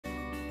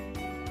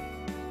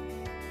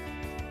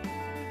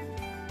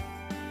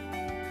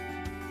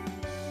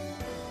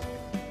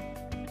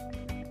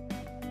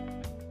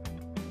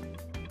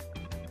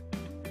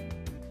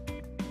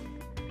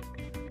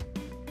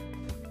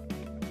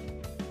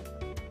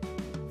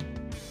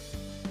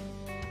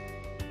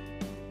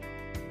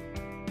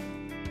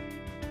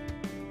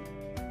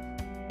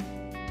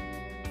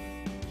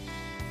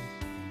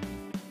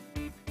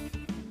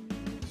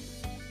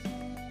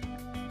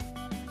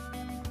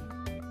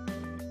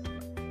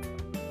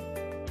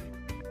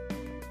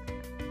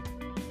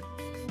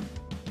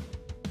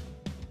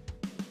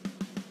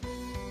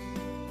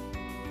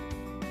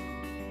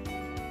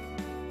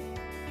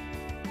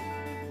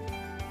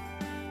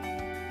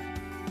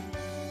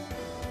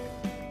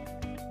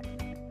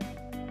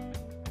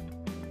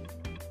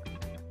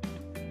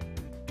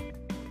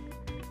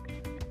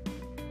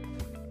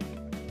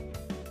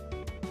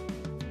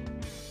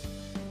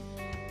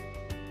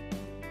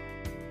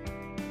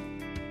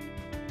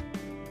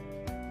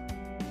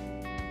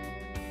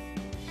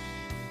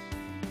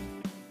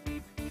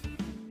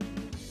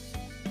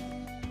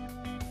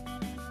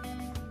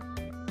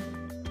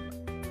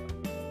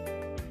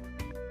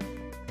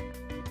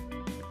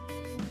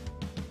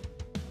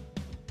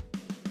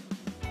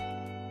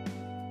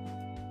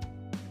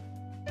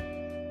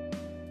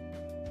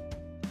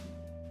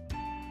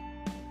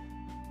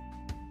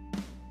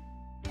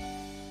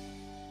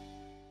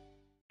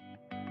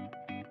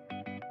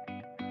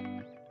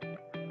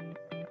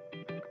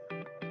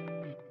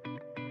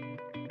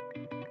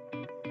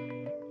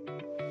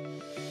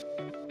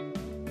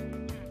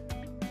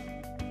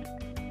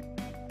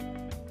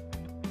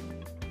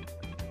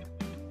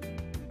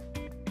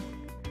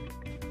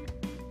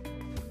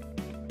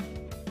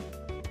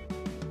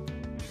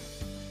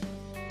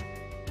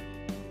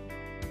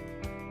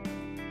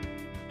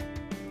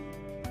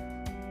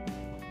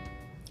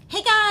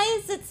Hey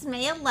guys, it's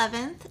May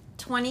 11th,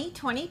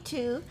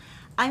 2022.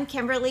 I'm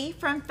Kimberly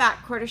from Fat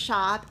Quarter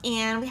Shop,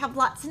 and we have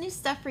lots of new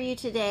stuff for you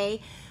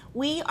today.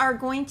 We are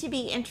going to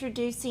be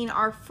introducing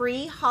our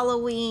free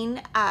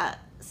Halloween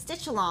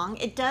stitch along.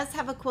 It does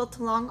have a quilt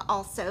along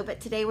also,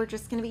 but today we're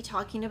just going to be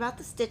talking about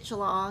the stitch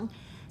along.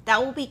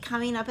 That will be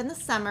coming up in the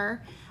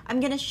summer. I'm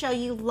going to show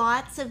you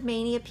lots of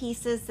May-nia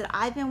pieces that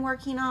I've been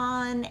working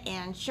on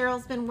and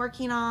Cheryl's been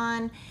working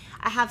on.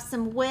 I have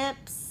some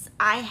WIPS.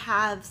 I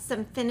have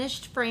some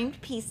finished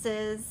framed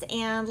pieces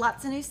and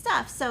lots of new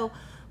stuff. So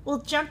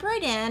we'll jump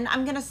right in.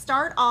 I'm going to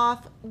start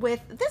off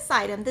with this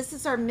item. This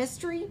is our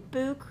Mystery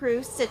Boo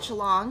Crew Stitch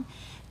Along.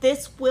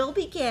 This will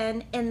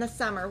begin in the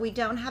summer. We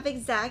don't have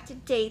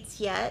exact dates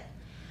yet.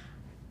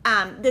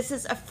 This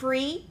is a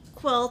free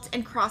quilt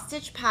and cross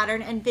stitch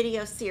pattern and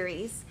video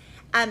series.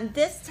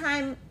 This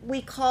time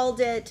we called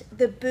it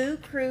the Boo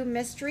Crew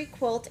Mystery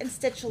Quilt and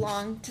Stitch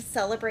Along to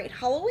celebrate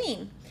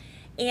Halloween.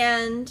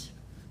 And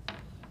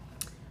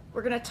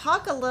we're going to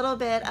talk a little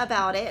bit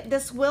about it.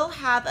 This will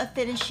have a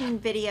finishing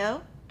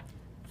video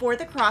for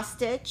the cross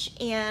stitch,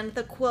 and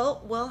the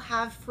quilt will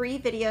have free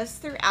videos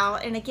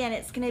throughout. And again,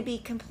 it's going to be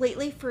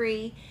completely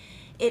free.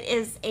 It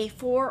is a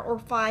 4 or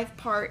 5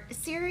 part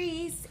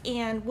series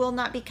and will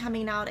not be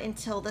coming out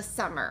until the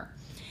summer.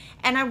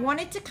 And I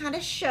wanted to kind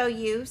of show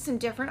you some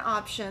different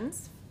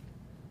options.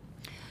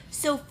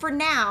 So for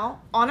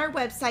now, on our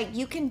website,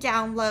 you can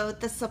download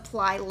the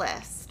supply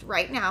list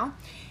right now.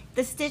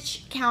 The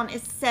stitch count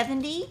is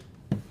 70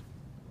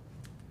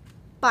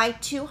 by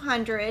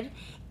 200,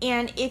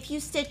 and if you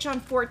stitch on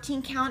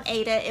 14 count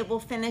Aida, it will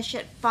finish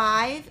at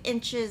 5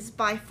 inches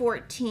by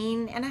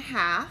 14 and a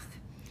half.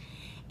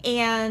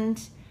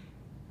 And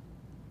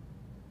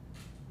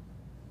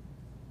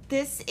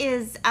this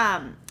is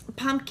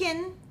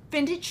Pumpkin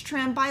Vintage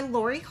Trim by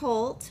Lori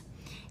Holt,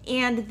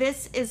 and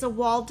this is a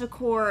wall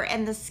decor,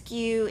 and the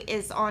SKU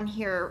is on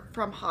here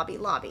from Hobby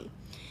Lobby.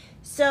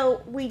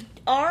 So we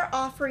are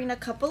offering a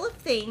couple of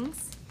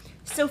things.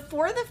 So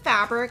for the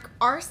fabric,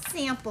 our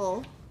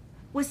sample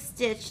was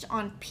stitched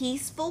on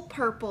Peaceful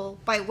Purple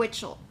by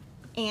Witchell,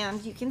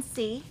 and you can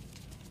see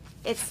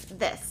it's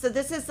this. So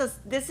this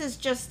is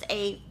just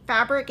a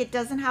fabric. It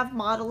doesn't have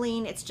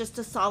modeling. It's just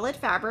a solid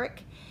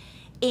fabric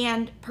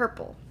and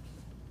purple.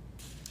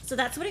 So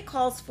that's what it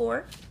calls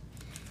for.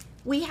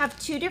 We have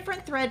 2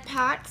 different thread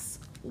packs.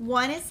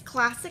 One is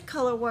Classic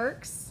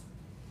Colorworks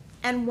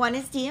and one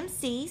is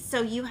DMC,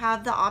 so you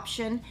have the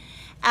option.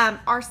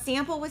 Our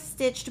sample was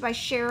stitched by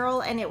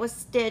Cheryl, and it was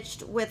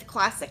stitched with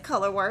Classic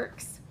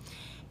Colorworks.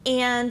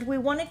 And we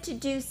wanted to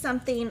do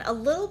something a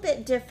little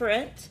bit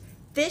different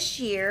this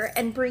year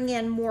and bring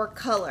in more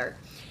color.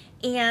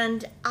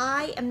 And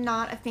I am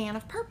not a fan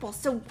of purple,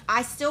 so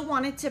I still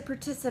wanted to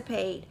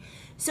participate.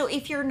 So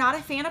if you're not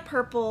a fan of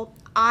purple,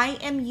 I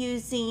am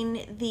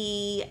using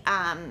the,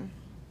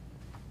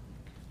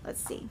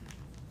 let's see,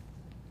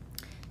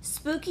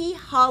 Spooky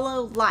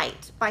Hollow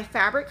Light by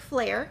Fabric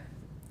Flair,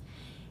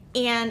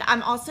 and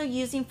I'm also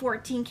using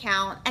 14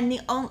 count,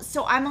 and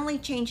so I'm only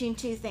changing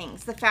 2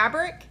 things, the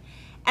fabric,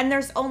 and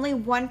there's only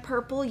 1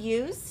 purple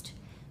used.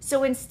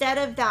 So instead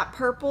of that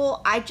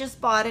purple, I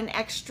just bought an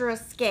extra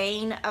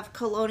skein of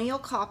Colonial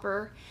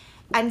Copper,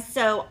 and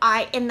so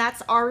and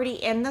that's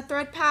already in the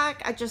thread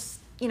pack. I just,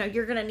 you know,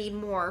 you're gonna need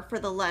more for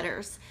the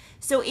letters.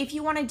 So if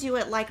you want to do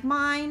it like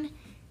mine,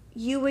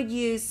 you would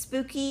use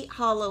Spooky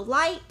Hollow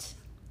Light,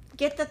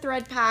 get the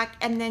thread pack,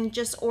 and then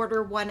just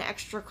order 1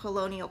 extra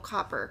Colonial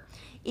Copper.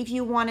 If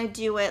you want to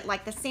do it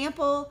like the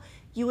sample,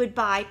 you would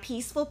buy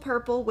Peaceful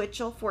Purple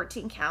Witchell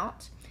 14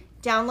 count,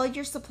 download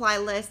your supply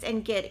list,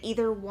 and get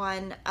either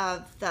one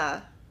of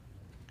the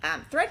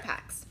thread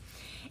packs.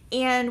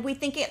 And we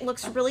think it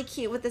looks really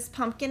cute with this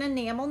pumpkin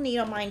enamel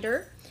needle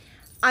minder.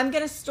 I'm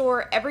going to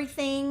store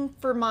everything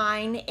for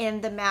mine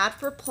in the Mad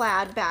for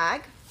Plaid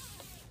bag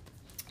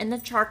in the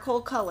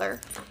charcoal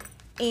color,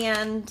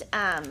 and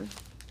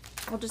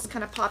we'll just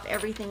kind of pop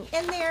everything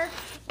in there.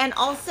 And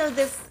also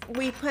this,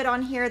 we put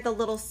on here the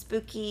little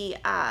spooky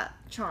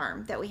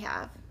charm that we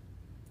have.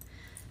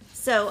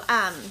 So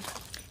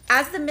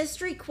as the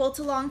mystery quilt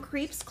along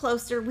creeps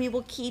closer, we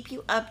will keep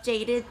you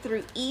updated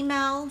through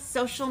email,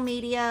 social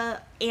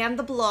media, and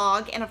the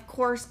blog, and of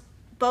course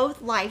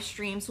both live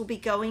streams will be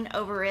going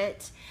over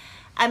it.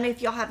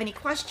 If you'll have any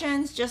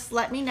questions, just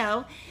let me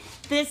know.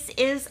 This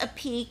is a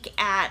peek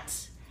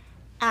at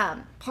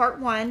part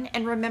 1,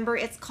 and remember,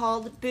 it's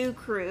called Boo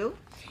Crew,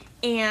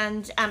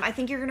 and I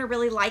think you're gonna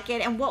really like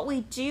it. And what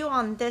we do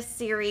on this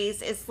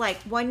series is, like,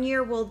 1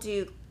 year we'll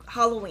do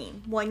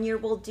Halloween, 1 year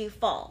we'll do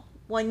fall,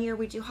 1 year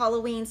we do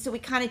Halloween, so we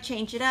kind of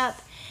change it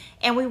up,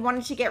 and we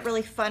wanted to get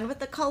really fun with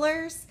the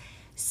colors,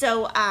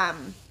 so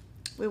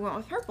we went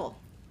with purple.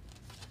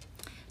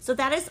 So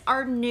that is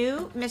our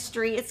new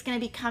mystery. It's going to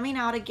be coming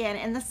out again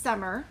in the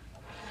summer.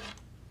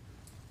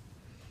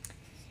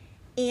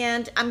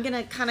 And I'm going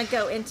to kind of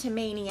go into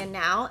May-nia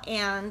now.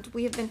 And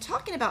we have been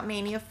talking about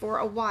May-nia for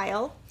a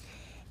while.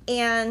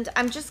 And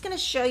I'm just going to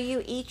show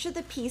you each of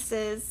the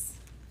pieces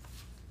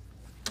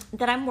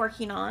that I'm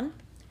working on.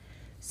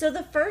 So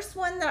the first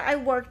one that I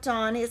worked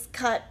on is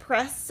Cut,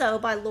 Press, Sew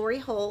by Lori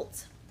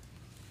Holt.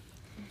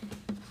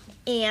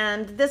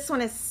 And this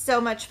one is so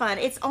much fun.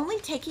 It's only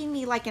taking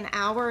me like an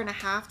hour and a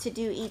half to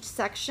do each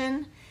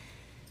section.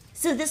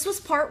 So this was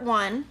part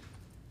 1.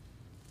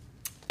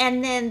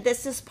 And then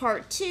this is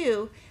part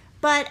 2.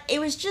 But it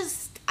was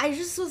just, I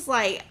just was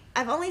like,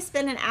 I've only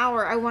spent an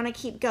hour. I want to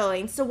keep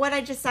going. So what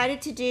I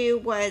decided to do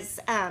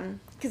was,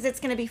 because it's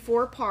going to be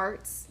 4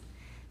 parts.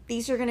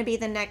 These are going to be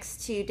the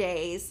next 2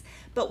 days.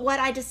 But what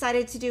I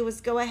decided to do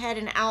was go ahead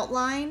and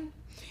outline.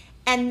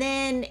 And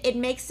then it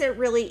makes it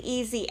really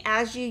easy.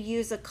 As you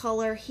use a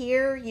color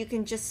here, you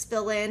can just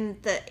fill in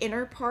the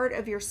inner part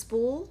of your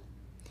spool.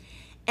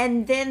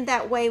 And then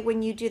that way,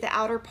 when you do the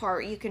outer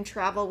part, you can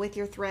travel with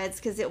your threads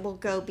because it will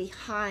go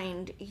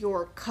behind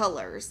your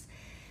colors,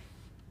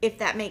 if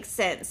that makes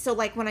sense. So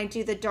like when I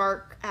do the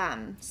dark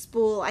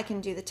spool, I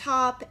can do the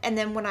top. And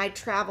then when I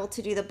travel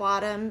to do the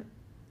bottom,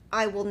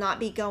 I will not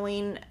be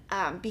going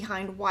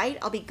behind white.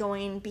 I'll be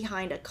going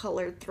behind a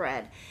colored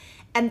thread.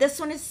 And this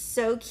one is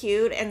so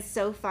cute and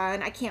so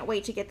fun. I can't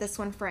wait to get this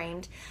one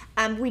framed.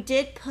 We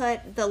did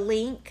put the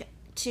link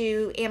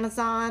to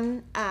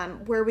Amazon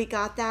where we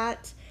got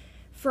that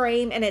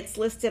frame, and it's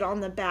listed on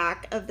the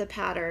back of the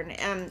pattern.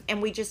 And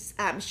we just,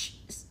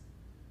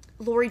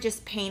 Lori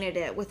just painted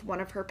it with one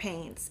of her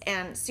paints,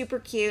 and super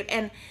cute.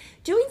 And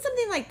doing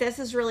something like this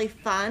is really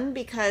fun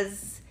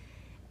because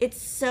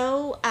it's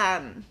so,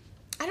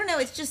 I don't know,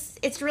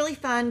 it's really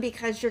fun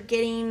because you're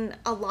getting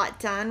a lot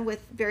done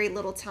with very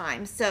little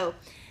time. So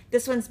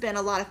this one's been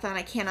a lot of fun.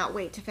 I cannot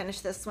wait to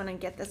finish this one and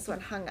get this one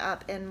hung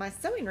up in my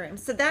sewing room.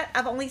 So that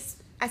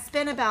I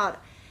spent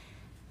about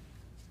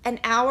an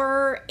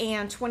hour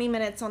and 20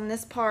 minutes on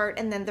this part,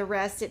 and then the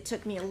rest, it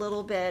took me a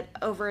little bit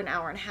over an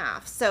hour and a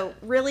half. So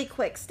really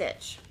quick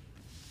stitch.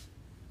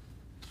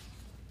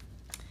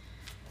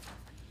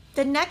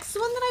 The next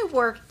one that I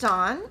worked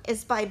on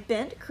is by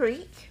Bent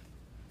Creek.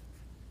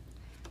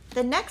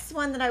 The next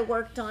one that I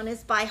worked on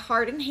is by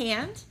Heart and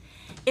Hand.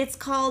 It's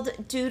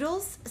called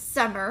Doodles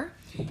Summer,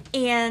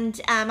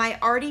 and I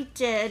already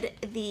did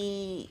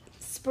the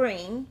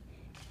spring,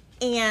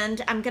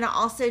 and I'm gonna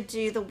also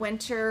do the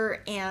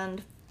winter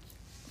and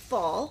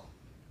fall.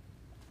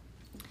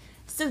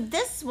 So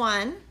this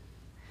one,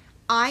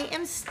 I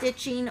am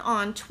stitching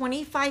on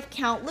 25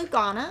 count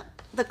Lugana,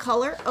 the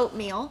color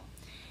Oatmeal,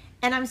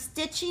 and I'm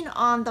stitching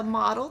on the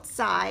mottled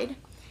side.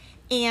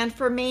 And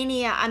for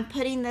May-nia, I'm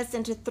putting this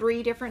into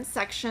 3 different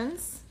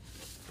sections.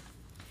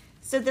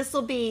 So this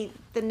will be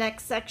the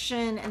next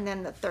section and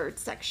then the 3rd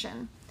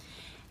section.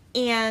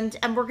 And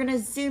we're gonna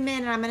zoom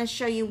in, and I'm gonna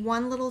show you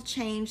one little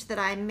change that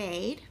I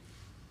made.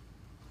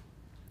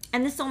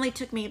 And this only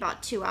took me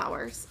about 2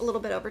 hours, a little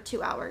bit over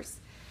 2 hours.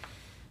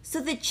 So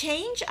the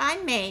change I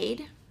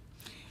made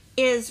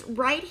is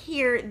right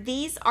here.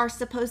 These are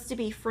supposed to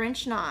be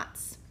French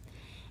knots,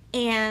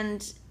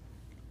 and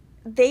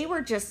they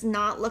were just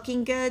not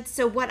looking good.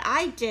 So what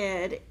I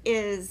did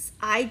is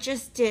I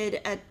just did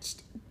a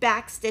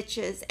back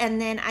stitches,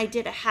 and then I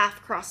did a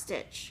half cross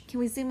stitch. Can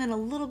we zoom in a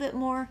little bit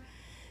more?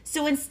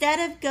 So instead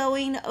of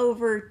going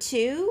over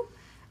 2,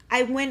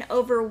 I went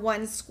over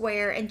 1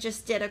 square and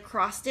just did a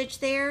cross stitch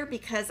there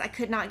because I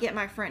could not get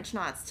my French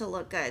knots to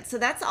look good. So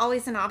that's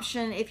always an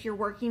option if you're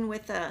working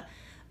with a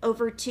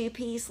over 2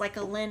 piece like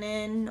a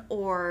linen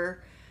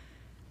or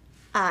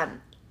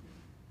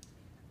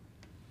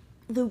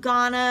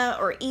Lugana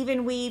or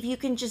even weave. You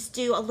can just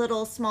do a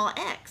little small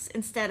X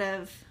instead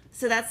of,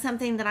 so that's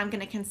something that I'm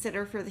going to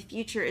consider for the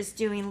future, is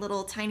doing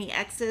little tiny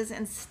X's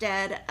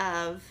instead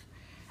of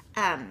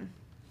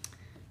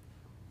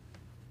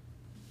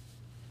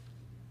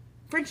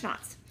French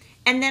knots.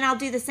 And then I'll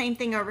do the same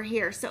thing over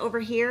here. So over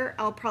here,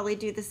 I'll probably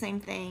do the same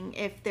thing.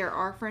 If there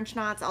are French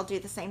knots, I'll do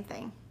the same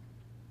thing.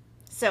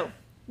 So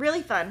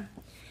really fun.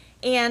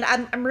 And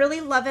I'm really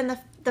loving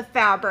the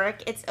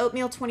fabric. It's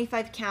Oatmeal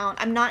 25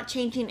 count. I'm not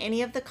changing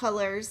any of the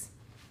colors.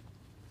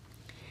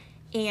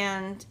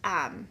 And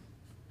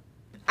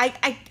I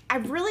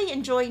really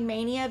enjoy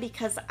May-nia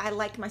because I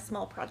like my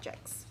small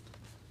projects.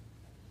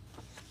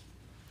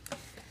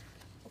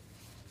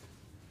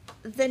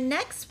 The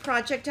next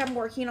project I'm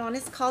working on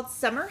is called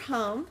Summer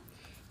Home.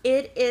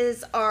 It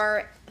is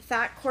our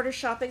Fat Quarter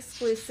Shop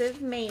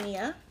exclusive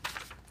May-nia.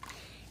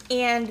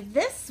 And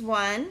this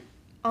one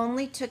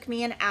only took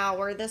me an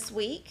hour this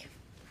week.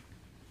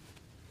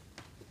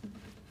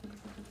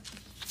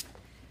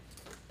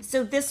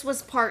 So this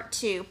was part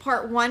 2.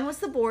 Part 1 was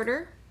the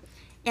border,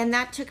 and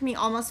that took me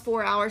almost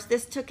 4 hours.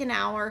 This took an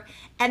hour.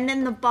 And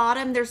then the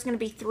bottom, there's going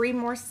to be 3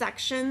 more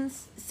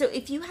sections. So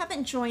if you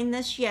haven't joined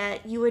this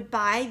yet, you would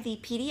buy the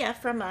PDF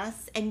from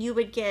us, and you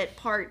would get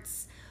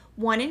parts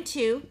 1 and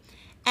 2.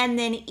 And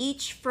then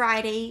each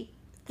Friday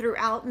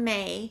throughout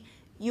May,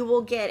 you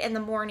will get in the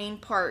morning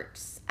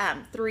parts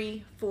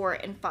 3, 4,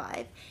 and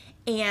 5.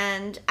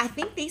 And I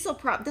think this will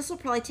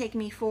probably take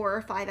me 4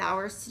 or 5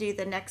 hours to do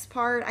the next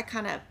part. I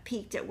kind of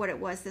peeked at what it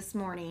was this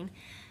morning.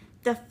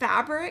 The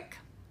fabric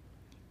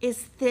is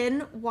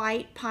Thin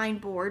White Pine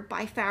Board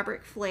by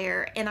Fabric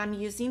Flair, and I'm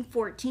using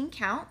 14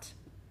 count.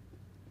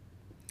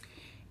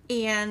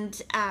 And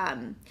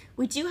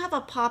we do have a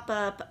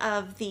pop-up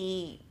of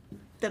the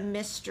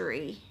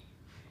mystery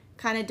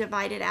kind of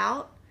divided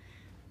out.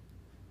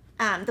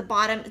 The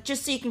bottom,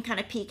 just so you can kind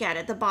of peek at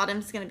it, the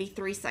bottom's going to be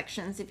 3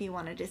 sections if you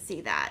wanted to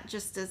see that,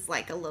 just as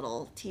like a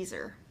little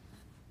teaser.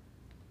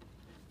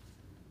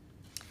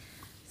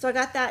 So I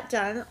got that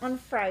done on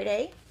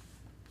Friday.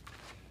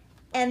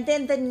 And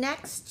then the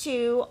next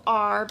 2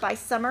 are by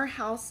Summer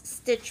House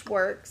Stitch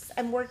Works.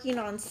 I'm working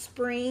on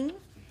Spring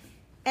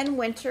and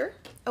Winter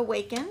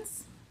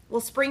Awakens. Well,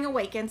 Spring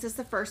Awakens is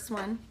the first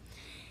one.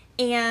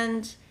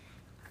 And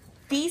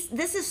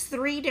this is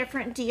 3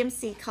 different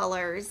DMC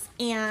colors.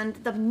 And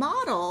the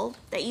model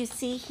that you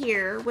see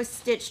here was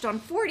stitched on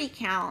 40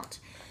 count.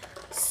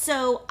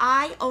 So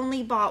I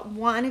only bought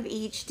 1 of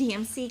each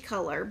DMC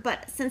color,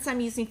 but since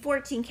I'm using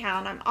 14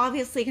 count, I'm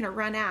obviously going to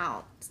run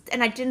out.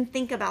 And I didn't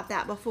think about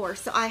that before,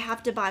 so I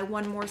have to buy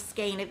 1 more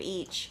skein of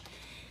each.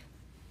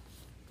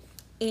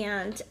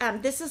 And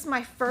this is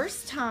my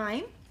first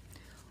time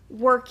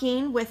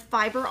working with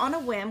Fiber on a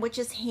Whim, which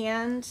is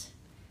hand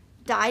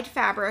dyed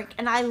fabric,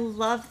 and I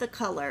love the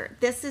color.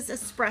 This is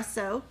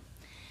espresso.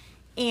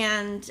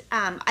 And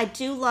I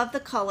do love the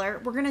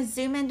color. We're going to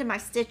zoom into my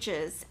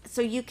stitches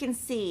so you can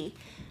see.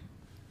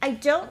 I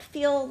don't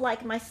feel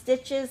like my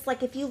stitches,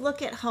 like if you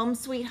look at Home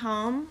Sweet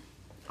Home,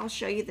 I'll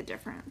show you the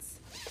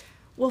difference.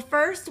 Well,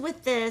 first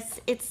with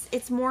this,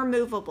 it's more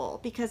movable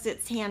because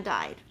it's hand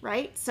dyed,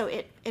 right? So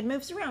it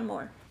moves around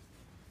more.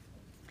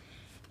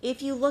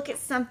 If you look at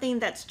something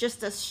that's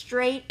just a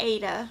straight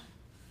Aida,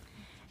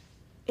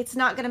 it's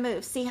not going to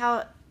move. See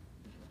how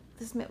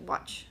this,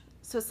 watch.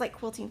 So it's like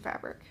quilting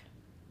fabric.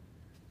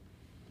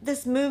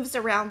 This moves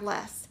around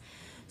less.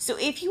 So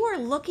if you are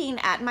looking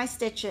at my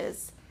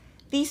stitches,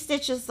 these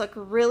stitches look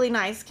really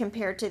nice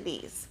compared to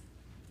these.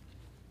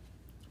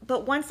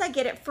 But once I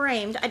get it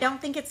framed, I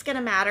don't think it's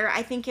gonna matter.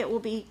 I think it will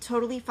be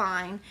totally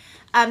fine.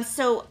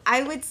 So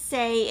I would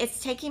say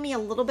it's taking me a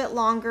little bit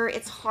longer.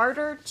 It's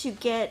harder to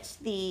get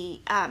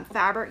the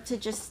fabric to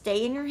just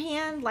stay in your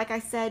hand, like I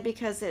said,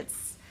 because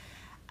it's,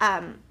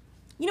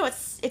 you know,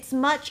 it's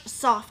much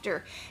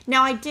softer.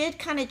 Now I did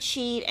kind of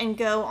cheat and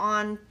go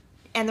on.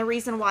 And the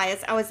reason why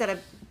is I was at a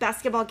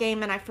basketball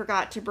game and I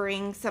forgot to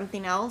bring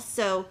something else.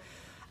 So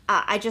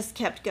I just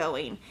kept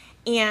going.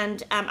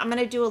 And I'm going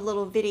to do a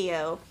little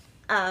video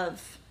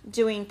of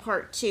doing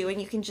part 2. And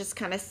you can just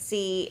kind of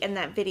see in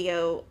that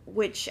video,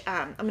 which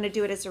I'm going to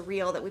do it as a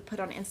reel that we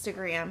put on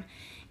Instagram.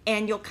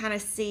 And you'll kind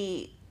of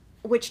see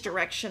which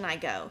direction I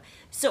go.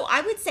 So I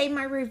would say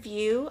my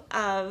review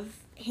of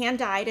hand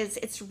dyed is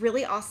it's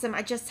really awesome.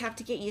 I just have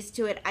to get used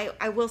to it.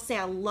 I will say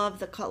I love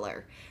the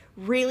color.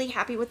 Really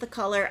happy with the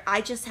color.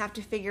 I just have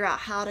to figure out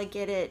how to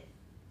get it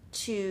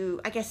to,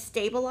 I guess,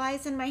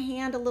 stabilize in my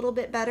hand a little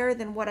bit better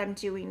than what I'm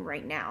doing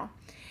right now.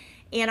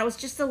 And I was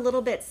just a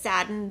little bit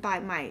saddened by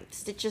my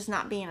stitches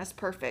not being as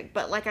perfect.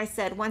 But like I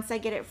said, once I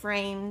get it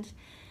framed,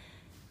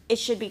 it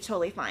should be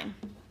totally fine.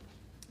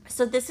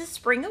 So this is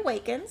Spring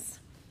Awakens.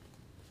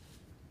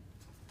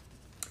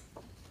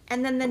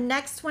 And then the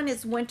next one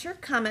is Winter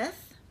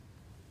Cometh.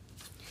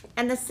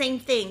 And the same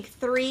thing,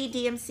 3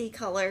 DMC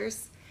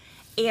colors.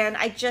 And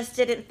I just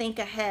didn't think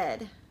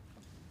ahead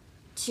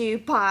to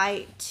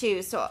buy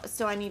 2, so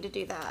I need to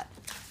do that.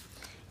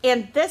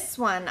 And this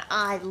one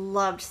I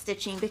loved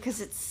stitching because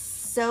it's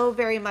so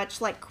very much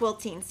like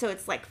quilting. So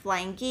it's like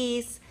Flying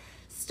Geese,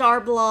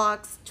 Star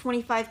Blocks,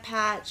 25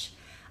 patch.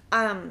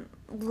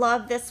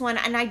 Love this one.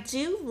 And I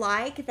do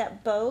like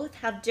that both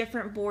have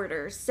different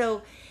borders.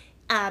 So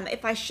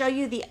if I show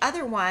you the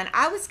other one,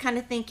 I was kind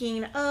of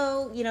thinking,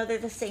 oh, you know, they're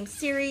the same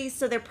series,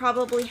 so they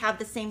probably have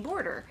the same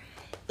border.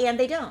 And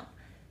they don't.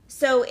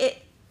 So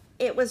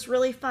it was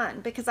really fun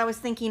because I was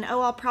thinking,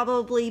 oh, I'll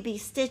probably be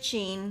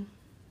stitching,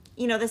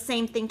 you know, the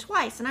same thing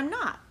twice, and I'm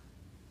not.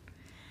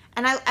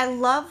 And I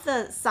love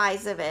the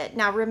size of it.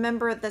 Now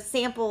remember, the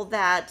sample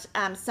that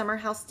Summer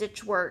House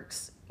Stitch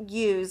Works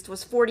used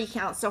was 40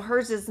 count, so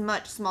hers is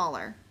much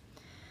smaller.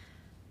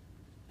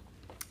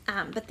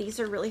 But these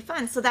are really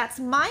fun. So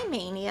that's my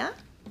May-nia.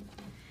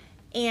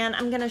 And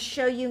I'm going to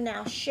show you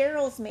now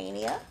Cheryl's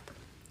May-nia.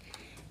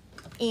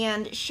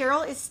 And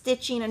Cheryl is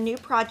stitching a new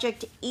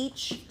project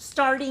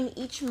starting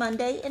each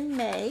Monday in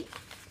May.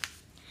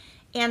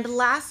 And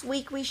last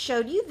week we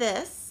showed you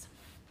this.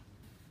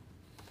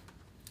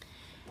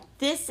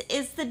 This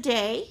is the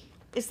Day,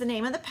 is the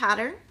name of the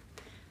pattern.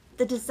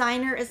 The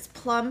designer is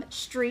Plum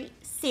Street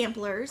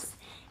Samplers.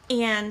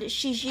 And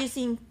she's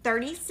using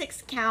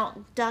 36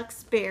 count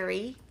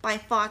Duxbury by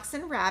Fox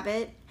and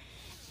Rabbit.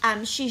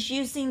 She's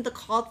using the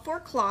called for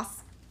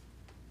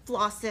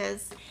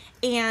flosses,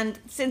 and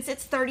since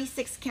it's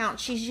 36 count,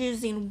 she's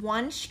using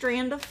 1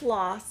 strand of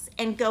floss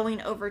and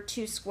going over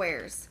 2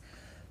 squares.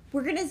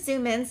 We're going to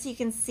zoom in so you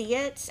can see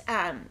it.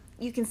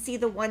 You can see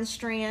the 1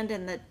 strand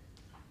and the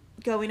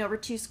going over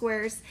 2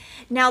 squares.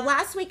 Now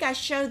last week I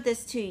showed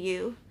this to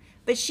you,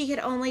 but she had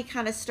only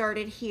kind of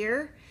started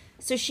here,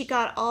 so she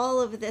got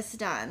all of this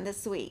done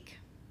this week.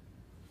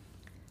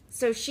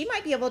 So she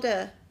might be able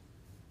to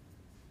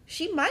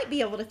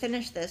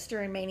finish this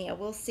during May-nia.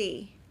 We'll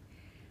see.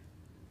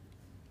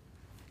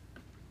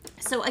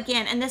 So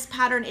again, and this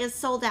pattern is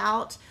sold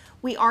out.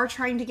 We are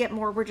trying to get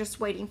more. We're just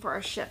waiting for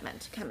our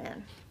shipment to come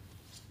in.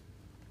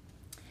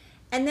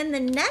 And then the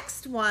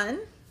next one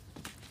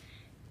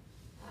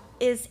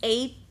is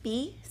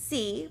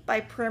ABC by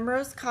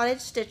Primrose Cottage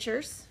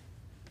Stitchers.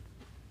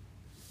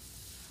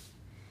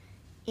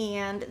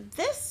 And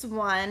this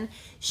one,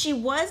 she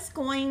was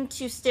going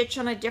to stitch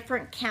on a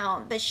different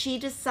count, but she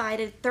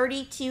decided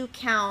 32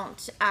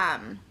 count.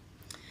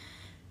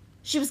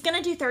 She was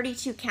going to do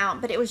 32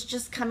 count, but it was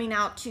just coming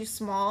out too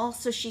small.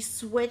 So she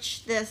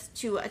switched this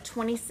to a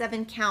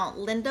 27 count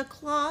Linda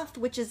cloth,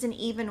 which is an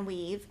even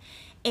weave.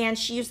 And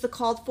she used the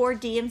called for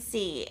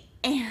DMC.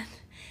 And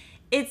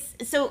it's,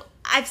 so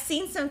I've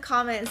seen some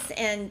comments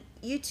in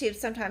YouTube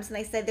sometimes, and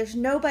they say there's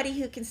nobody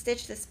who can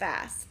stitch this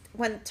fast.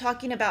 When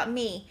talking about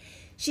me,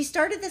 she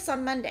started this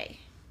on Monday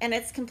and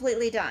it's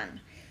completely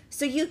done.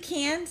 So you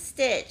can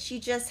stitch, you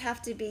just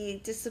have to be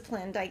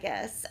disciplined, I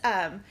guess.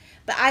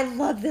 But I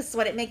love this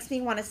one. It makes me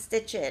want to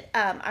stitch it.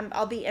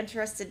 I'll be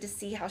interested to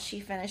see how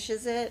she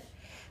finishes it.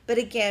 But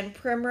again,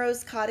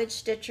 Primrose Cottage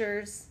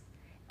Stitchers,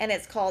 and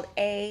it's called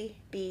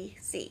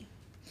ABC.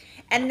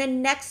 And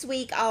then next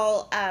week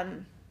I'll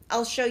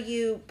show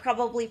you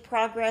probably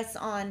progress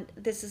on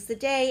This Is the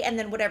Day, and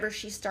then whatever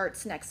she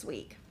starts next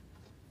week.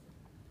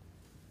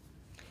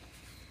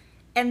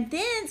 And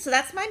then, so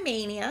that's my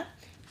May-nia,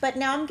 but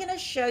now I'm going to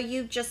show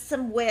you just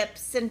some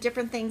WIPS and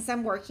different things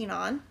I'm working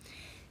on.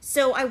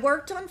 So I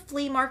worked on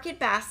flea market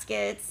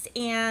baskets,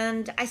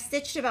 and I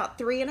stitched about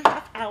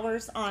 3.5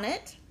 hours on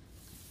it.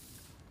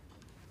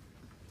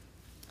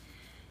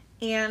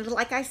 And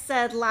like I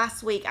said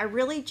last week, I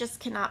really just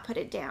cannot put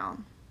it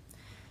down.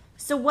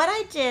 So what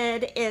I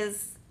did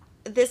is,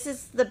 this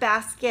is the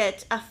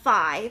basket of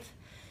 5.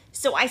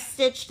 So I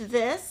stitched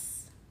this.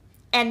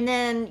 And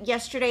then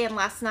yesterday and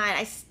last night,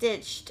 I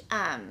stitched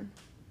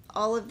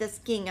all of this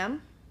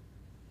gingham.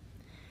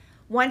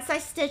 Once I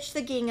stitched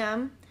the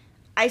gingham,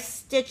 I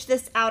stitched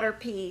this outer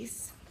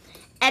piece.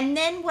 And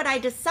then what I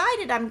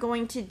decided I'm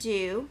going to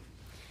do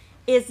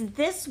is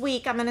this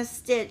week, I'm going to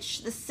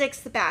stitch the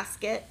 6th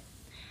basket.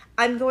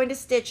 I'm going to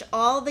stitch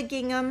all the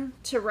gingham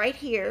to right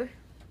here.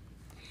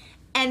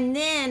 And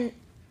then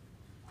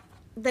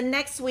the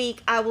next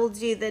week, I will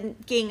do the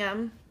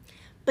gingham.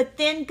 But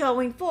then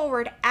going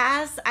forward,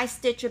 as I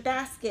stitch a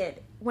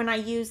basket, when I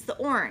use the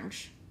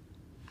orange,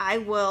 I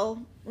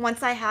will,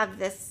 once I have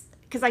this,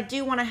 because I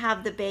do want to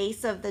have the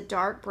base of the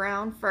dark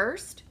brown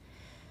first.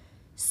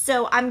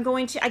 So I'm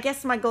going to, I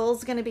guess my goal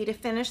is going to be to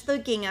finish the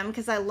gingham,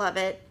 because I love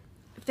it,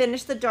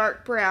 finish the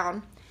dark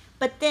brown.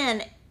 But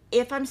then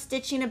if I'm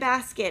stitching a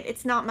basket,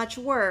 it's not much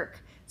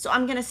work. So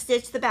I'm going to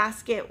stitch the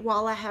basket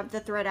while I have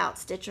the thread out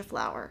stitch a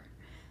flower.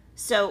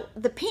 So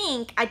the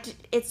pink,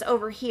 it's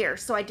over here,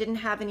 so I didn't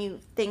have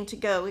anything to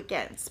go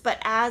against. But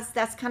as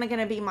that's kind of going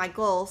to be my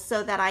goal,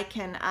 so that I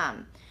can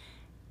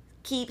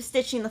keep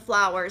stitching the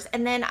flowers.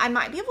 And then I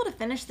might be able to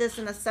finish this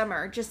in the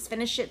summer, just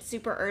finish it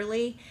super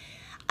early.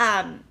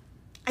 I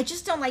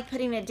just don't like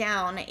putting it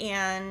down,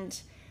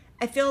 and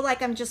I feel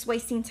like I'm just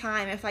wasting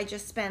time if I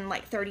just spend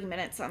like 30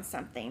 minutes on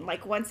something.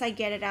 Like once I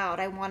get it out,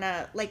 I want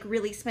to like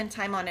really spend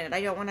time on it.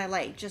 I don't want to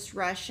like just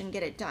rush and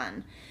get it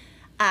done.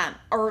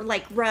 Or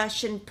like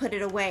rush and put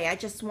it away. I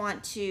just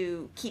want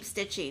to keep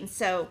stitching.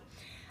 So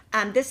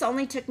this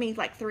only took me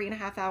like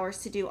 3.5 hours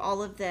to do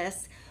all of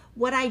this.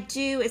 What I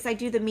do is I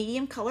do the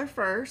medium color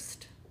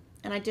first,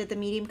 and I did the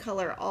medium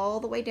color all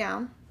the way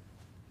down.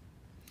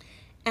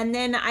 And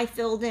then I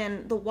filled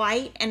in the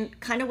white, and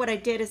kind of what I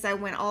did is I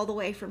went all the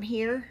way from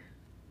here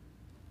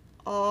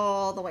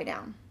all the way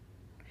down.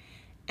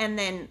 And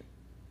then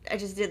I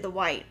just did the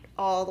white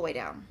all the way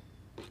down,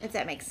 if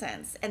that makes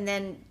sense, and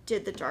then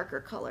did the darker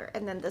color,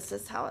 and then this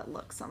is how it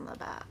looks on the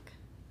back.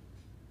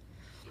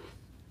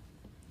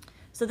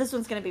 So this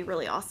one's going to be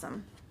really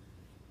awesome.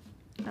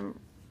 I'm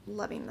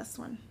loving this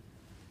one.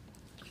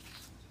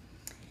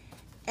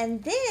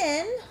 And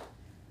then,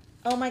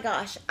 oh my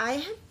gosh, I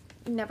have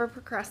never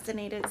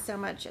procrastinated so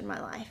much in my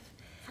life.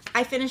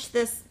 I finished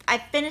this, I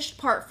finished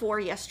part 4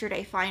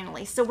 yesterday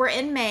finally. So we're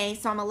in May,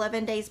 so I'm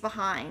 11 days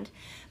behind,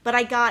 but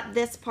I got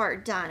this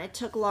part done. It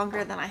took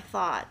longer than I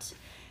thought.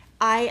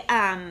 I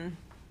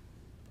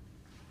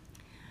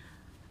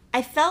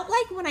felt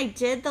like when I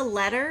did the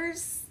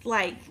letters,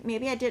 like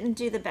maybe I didn't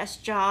do the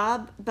best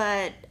job,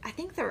 but I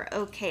think they're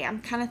okay.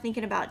 I'm kind of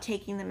thinking about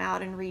taking them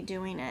out and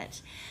redoing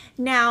it.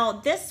 Now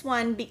this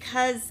one,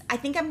 because I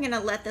think I'm going to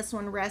let this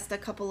one rest a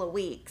couple of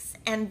weeks,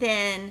 and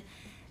then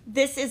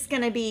this is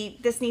going to be,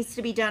 this needs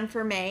to be done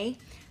for May.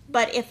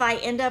 But if I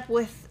end up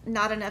with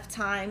not enough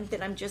time,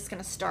 then I'm just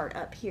going to start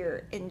up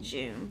here in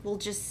June. We'll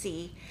just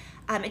see.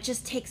 It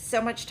just takes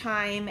so much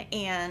time,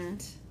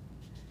 and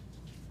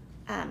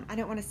I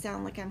don't want to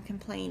sound like I'm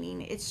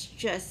complaining. It's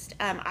just,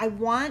 I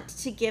want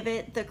to give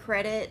it the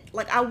credit.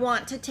 Like, I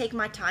want to take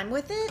my time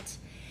with it,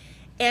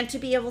 and to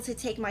be able to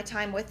take my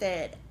time with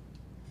it,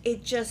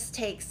 it just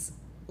takes,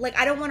 like,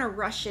 I don't want to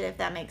rush it, if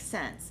that makes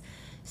sense.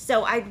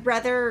 So I'd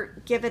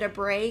rather give it a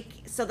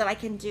break so that I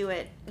can do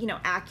it, you know,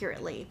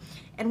 accurately.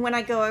 And when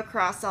I go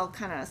across, I'll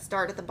kind of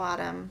start at the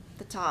bottom,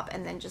 the top,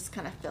 and then just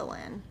kind of fill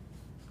in.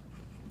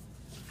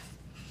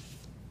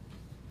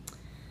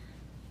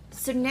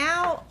 So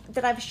now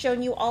that I've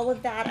shown you all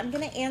of that, I'm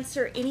going to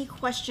answer any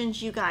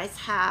questions you guys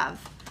have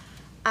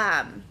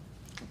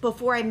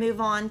before I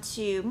move on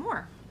to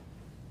more.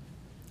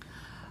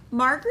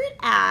 Margaret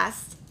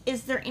asked,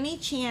 is there any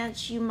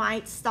chance you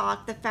might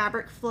stock the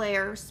Fabric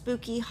Flare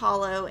Spooky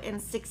Hollow in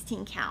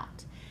 16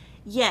 count?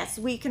 Yes,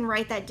 we can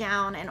write that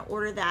down and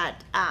order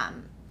that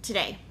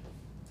today.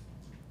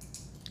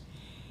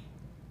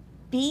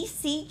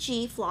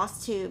 BCG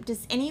FlossTube,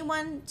 does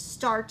anyone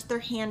start their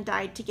hand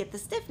dyed to get the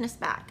stiffness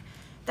back?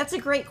 That's a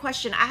great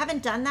question. I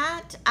haven't done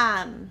that,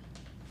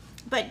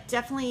 but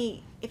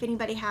definitely if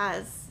anybody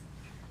has,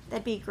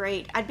 that'd be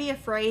great. I'd be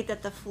afraid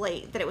that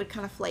it would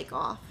kind of flake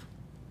off.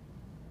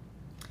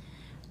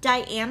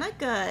 Diana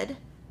Good,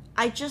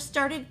 I just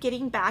started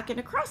getting back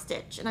into cross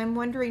stitch and I'm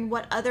wondering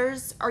what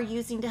others are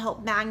using to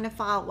help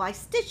magnify while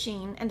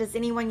stitching, and does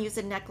anyone use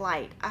a neck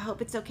light? I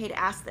hope it's okay to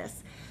ask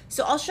this.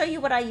 So I'll show you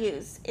what I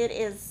use. It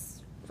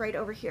is right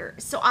over here.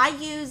 So I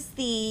use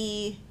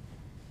the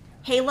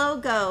Halo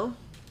Go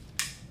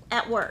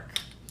at work.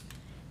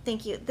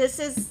 Thank you. This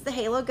is the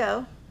Halo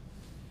Go.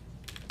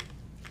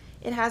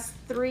 It has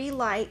 3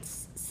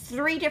 lights,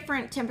 3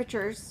 different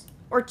temperatures,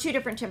 or 2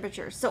 different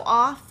temperatures. So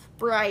off,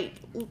 bright,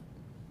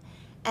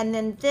 and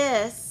then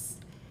this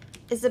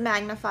is a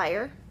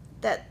magnifier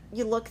that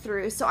you look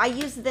through. So I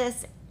use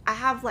this, I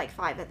have like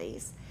 5 of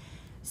these.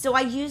 So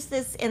I use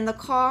this in the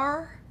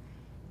car,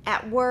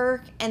 at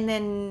work, and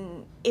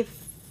then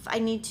if I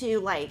need to,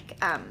 like,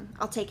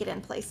 I'll take it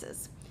in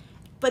places.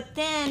 But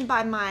then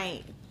by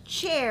my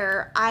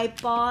chair, I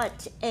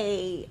bought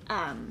a,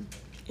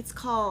 it's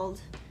called,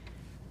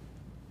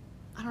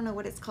 I don't know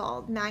what it's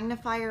called,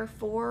 Magnifier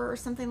 4 or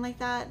something like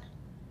that.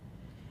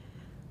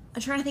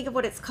 I'm trying to think of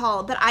what it's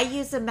called, but I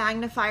use a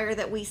magnifier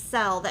that we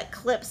sell that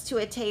clips to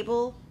a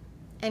table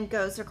and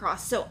goes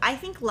across. So I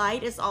think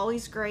light is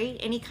always great.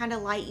 Any kind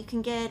of light you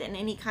can get and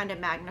any kind of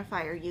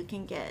magnifier you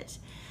can get.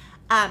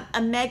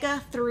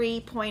 Omega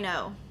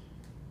 3.0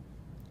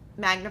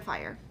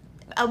 magnifier.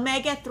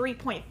 Omega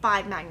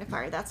 3.5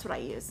 magnifier, that's what I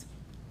use.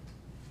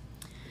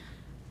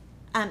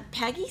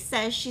 Peggy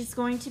says she's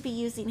going to be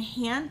using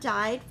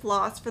hand-dyed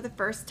floss for the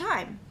first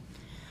time.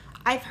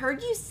 I've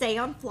heard you say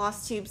on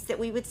FlossTubes that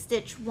we would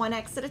stitch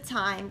 1x at a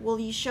time. Will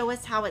you show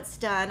us how it's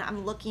done?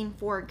 I'm looking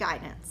for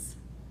guidance.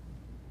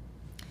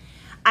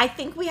 I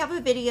think we have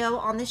a video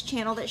on this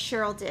channel that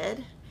Cheryl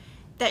did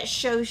that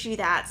shows you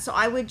that. So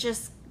I would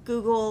just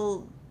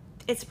Google,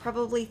 it's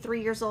probably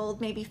 3 years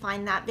old, maybe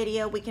find that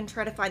video. We can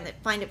try to find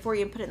it for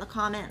you and put it in the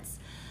comments.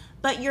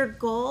 But your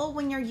goal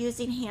when you're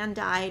using hand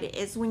dyed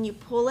is when you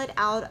pull it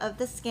out of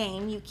the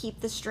skein, you keep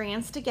the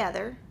strands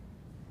together.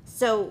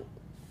 So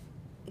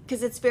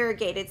because it's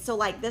variegated, so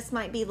like this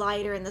might be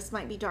lighter and this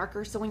might be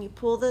darker. So when you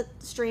pull the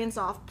strands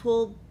off,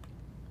 pull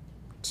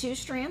 2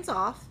 strands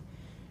off,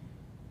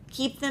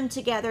 keep them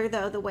together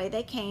though the way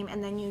they came,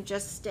 and then you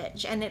just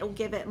stitch and it'll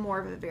give it more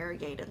of a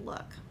variegated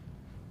look.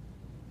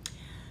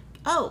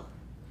 Oh,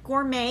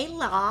 Gourmet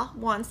Law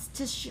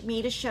wants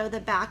me to show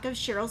the back of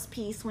Cheryl's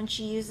piece when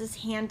she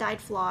uses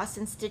hand-dyed floss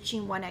and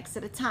stitching 1x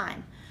at a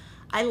time.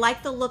 I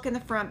like the look in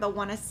the front but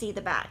want to see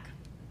the back.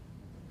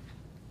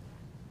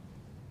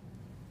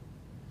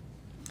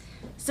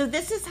 So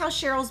this is how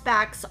Cheryl's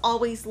backs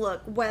always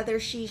look, whether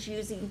she's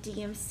using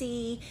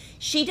DMC.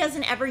 She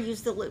doesn't ever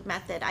use the loop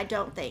method, I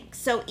don't think.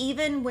 So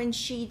even when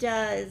she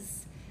does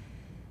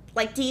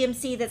like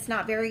DMC that's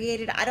not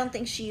variegated, I don't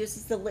think she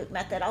uses the loop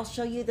method. I'll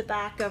show you the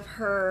back of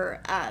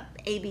her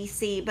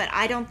ABC, but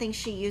I don't think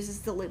she uses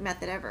the loop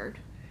method ever.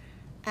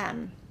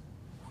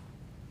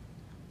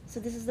 So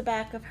this is the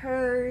back of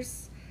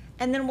hers,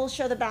 and then we'll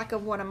show the back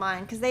of one of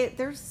mine because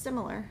they're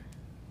similar.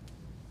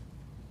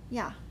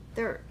 Yeah,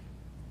 to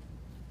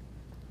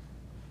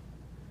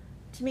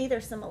me,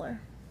 they're similar.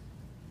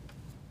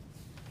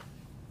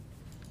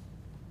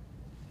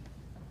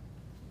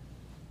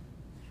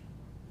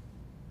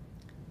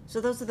 So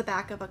those are the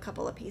back of a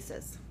couple of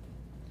pieces.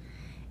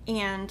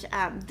 And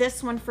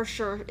this one for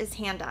sure is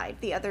hand-dyed.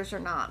 The others are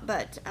not,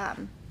 but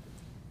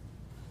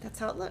that's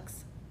how it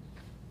looks.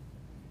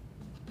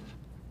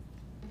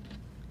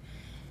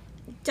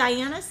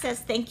 Diana says,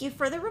 thank you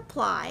for the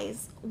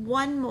replies.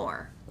 One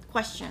more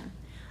question.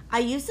 I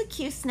use a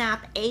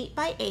Q-snap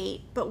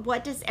 8x8, but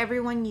what does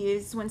everyone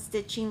use when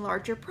stitching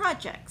larger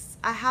projects?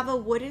 I have a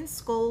wooden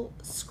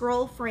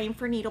scroll frame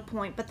for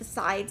needlepoint, but the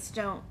sides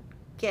don't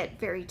get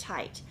very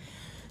tight.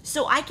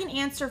 So I can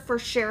answer for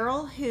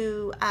Cheryl,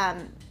 who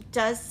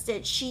does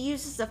stitch. She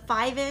uses a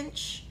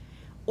 5-inch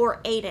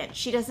or 8-inch.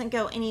 She doesn't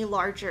go any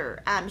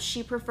larger.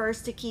 She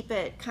prefers to keep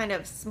it kind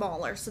of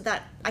smaller, so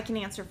that I can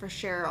answer for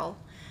Cheryl.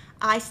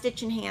 I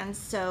stitch in hand,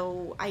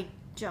 so I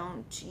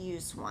don't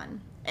use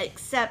one.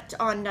 Except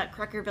on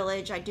Nutcracker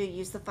Village, I do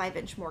use the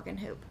 5-inch Morgan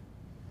hoop.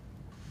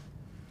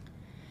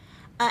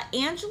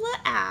 Angela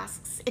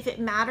asks if it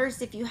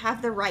matters if you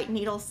have the right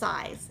needle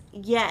size.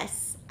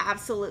 Yes,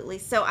 absolutely.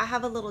 So I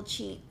have a little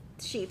cheat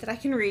sheet that I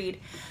can read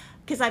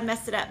because I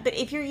messed it up. But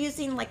if you're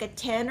using like a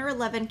 10 or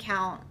 11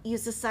 count,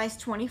 use a size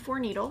 24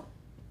 needle.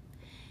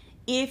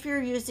 If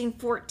you're using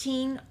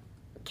 14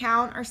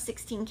 count or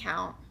 16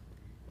 count,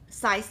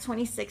 size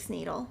 26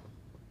 needle.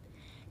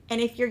 And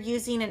if you're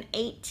using an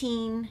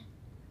 18,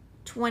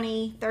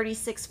 20,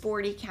 36,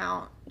 40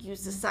 count,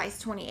 use a size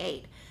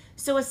 28.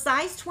 So a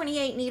size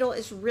 28 needle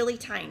is really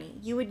tiny.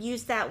 You would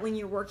use that when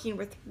you're working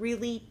with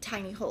really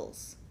tiny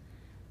holes.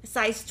 A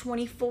size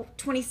 24,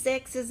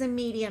 26 is a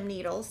medium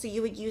needle, so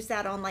you would use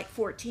that on like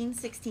 14,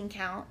 16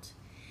 count.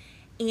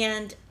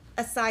 And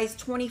a size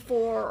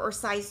 24 or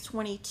size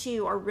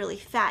 22 are really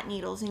fat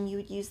needles, and you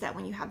would use that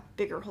when you have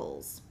bigger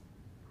holes.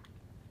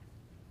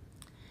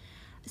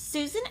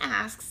 Susan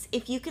asks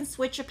if you can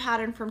switch a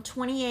pattern from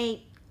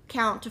 28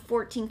 count to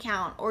 14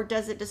 count, or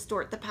does it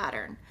distort the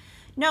pattern?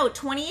 No,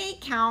 28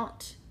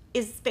 count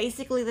is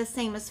basically the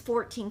same as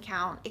 14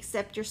 count,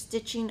 except you're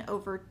stitching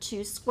over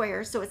 2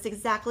 squares, so it's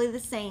exactly the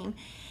same.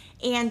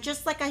 And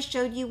just like I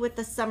showed you with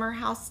the summer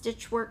house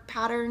stitch work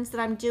patterns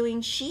that I'm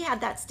doing, she had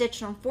that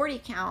stitched on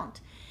 40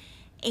 count,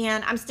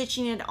 and I'm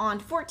stitching it on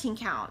 14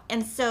 count.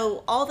 And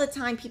so all the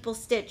time people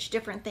stitch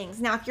different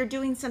things. Now, if you're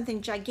doing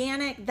something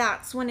gigantic,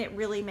 that's when it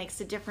really makes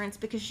a difference,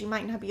 because you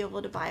might not be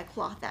able to buy a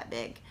cloth that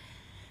big.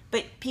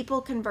 But people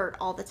convert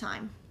all the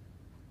time.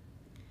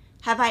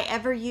 Have I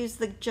ever used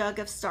the jug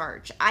of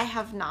starch? I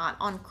have not.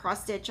 On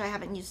cross stitch, I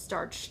haven't used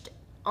starch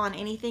on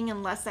anything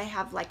unless I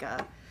have like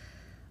a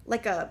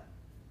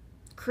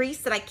crease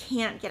that I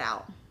can't get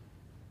out.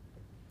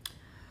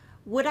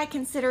 Would I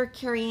consider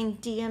carrying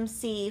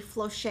DMC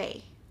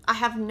Flochet? I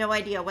have no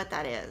idea what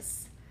that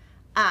is.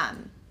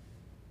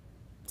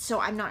 So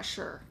I'm not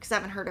sure because I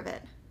haven't heard of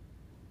it.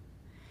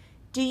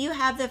 Do you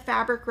have the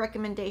fabric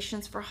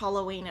recommendations for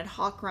Halloween at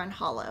Hawk Run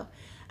Hollow?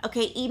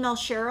 Okay, email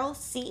Cheryl,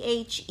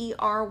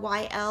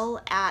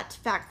 CHERYL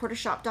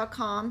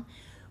 @factquartershop.com.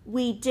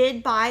 We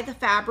did buy the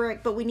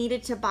fabric, but we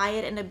needed to buy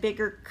it in a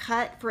bigger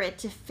cut for it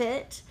to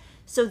fit.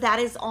 So that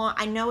is on,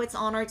 I know it's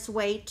on its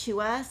way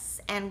to us,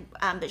 and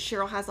but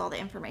Cheryl has all the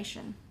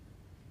information.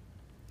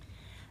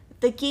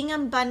 The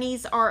gingham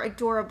bunnies are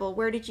adorable.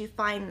 Where did you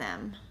find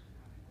them?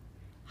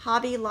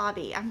 Hobby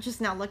Lobby. I'm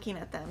just now looking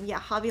at them. Yeah,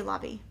 Hobby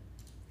Lobby.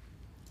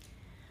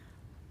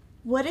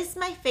 What is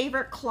my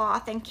favorite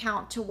cloth and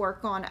count to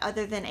work on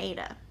other than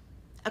Ada?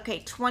 Okay,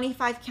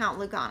 25 count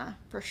Lugana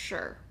for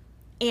sure.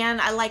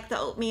 And I like the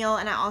oatmeal,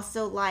 and I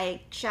also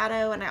like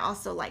shadow, and I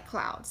also like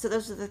cloud. So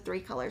those are the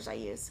 3 colors I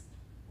use.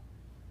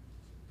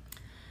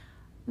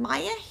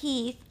 Maya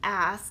Heath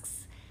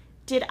asks,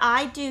 did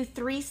I do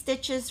 3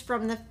 stitches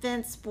from the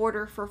fence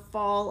border for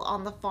fall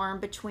on the farm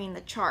between the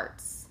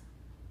charts?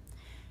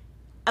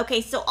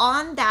 Okay, so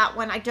on that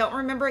one, I don't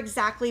remember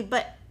exactly,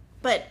 but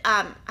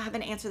I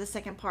haven't answered the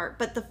second part.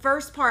 But the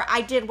first part,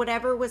 I did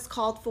whatever was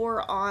called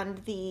for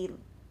on the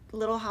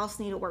Little House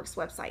Needleworks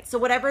website. So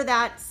whatever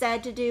that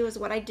said to do is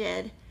what I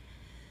did.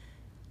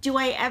 Do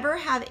I ever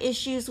have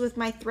issues with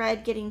my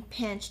thread getting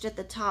pinched at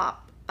the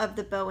top of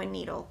the bow and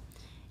needle?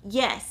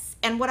 Yes.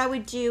 And what I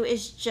would do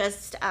is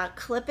just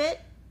clip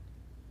it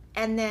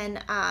and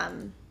then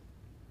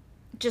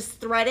just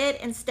thread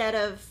it instead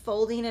of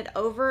folding it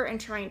over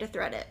and trying to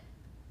thread it.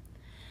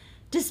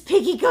 Does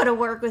Piggy go to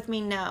work with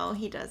me? No,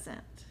 he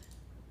doesn't.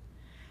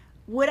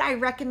 Would I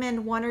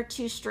recommend 1 or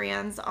 2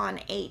 strands on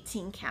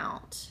 18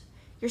 count?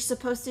 You're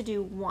supposed to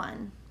do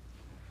 1.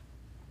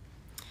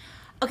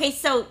 Okay,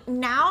 so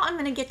now I'm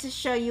going to get to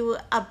show you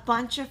a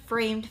bunch of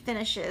framed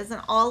finishes,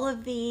 and all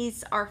of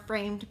these are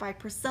framed by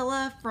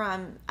Priscilla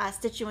from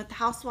Stitching with the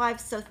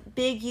Housewives. So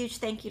big, huge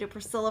thank you to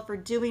Priscilla for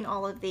doing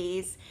all of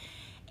these.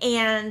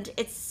 And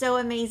it's so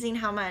amazing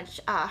how much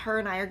her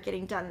and I are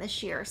getting done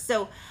this year.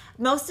 So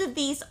most of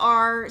these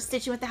are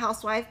Stitching with the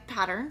Housewife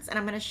patterns, and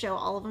I'm going to show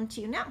all of them to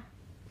you now.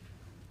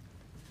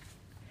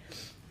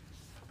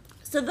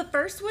 So the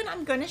first one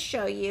I'm going to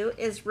show you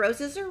is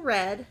Roses Are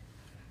Red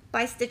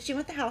by Stitching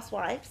with the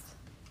Housewives.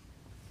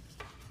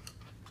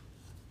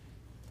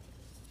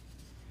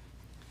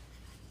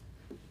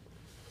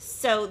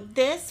 So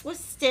this was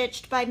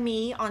stitched by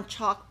me on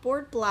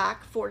chalkboard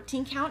black,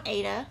 14 count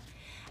Ada.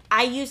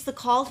 I used the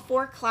called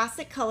for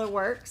Classic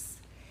Colorworks.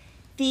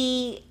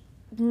 The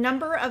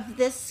number of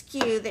this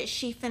SKU that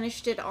she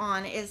finished it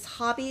on is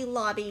Hobby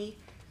Lobby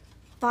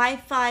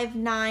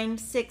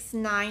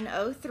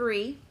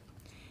 5596903.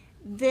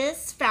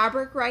 This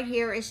fabric right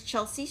here is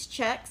Chelsea's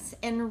Checks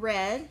in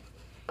red,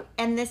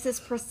 and this is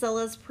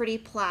Priscilla's Pretty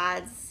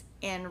Plaids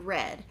in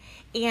red.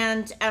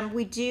 And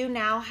we do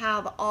now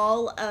have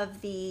all of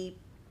the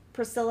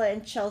Priscilla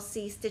and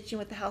Chelsea Stitching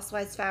with the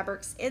Housewives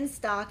fabrics in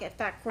stock at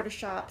Fat Quarter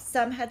Shop.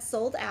 Some had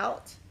sold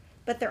out,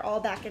 but they're all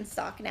back in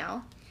stock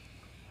now.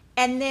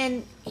 And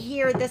then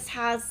here, this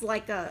has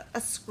like a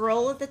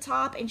scroll at the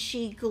top, and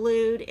she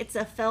glued, it's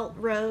a felt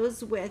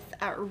rose with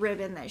a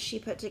ribbon that she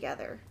put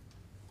together.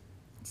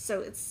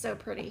 So it's so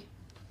pretty.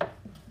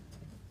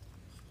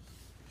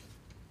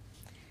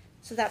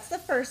 So that's the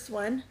first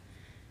one.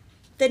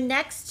 The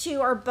next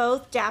two are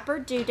both Dapper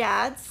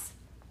Doodads.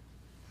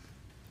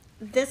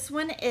 This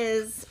one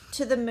is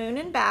To the Moon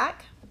and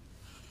Back.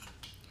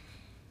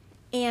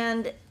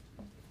 And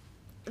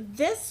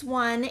this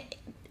one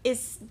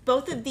is,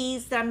 both of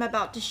these that I'm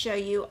about to show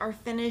you are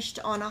finished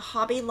on a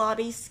Hobby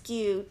Lobby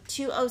SKU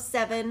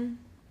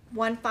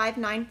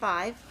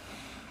 2071595.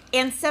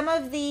 And some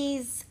of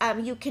these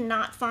you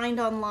cannot find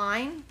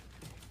online.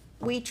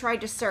 We tried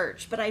to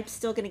search, but I'm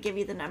still going to give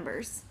you the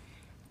numbers.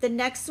 The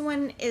next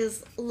one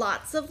is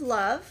Lots of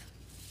Love.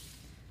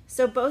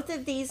 So both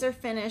of these are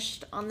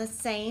finished on the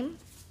same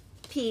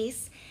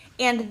piece.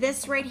 And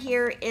this right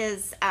here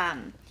is,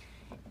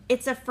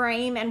 it's a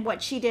frame, and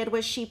what she did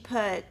was she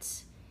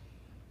put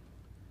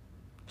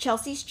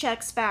Chelsea's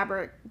Checks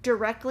fabric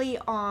directly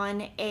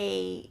on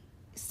a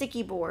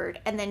sticky board,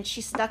 and then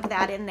she stuck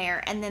that in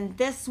there, and then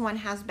this one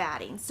has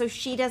batting. So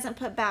she doesn't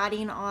put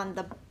batting on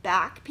the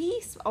back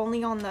piece,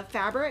 only on the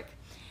fabric.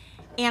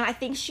 And I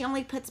think she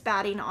only puts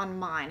batting on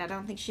mine. I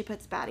don't think she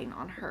puts batting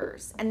on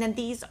hers. And then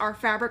these are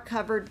fabric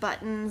covered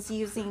buttons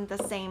using the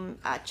same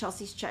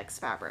Chelsea's Checks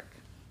fabric.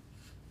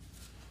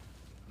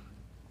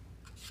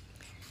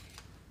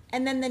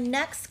 And then the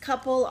next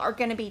couple are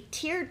going to be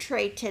tiered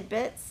tray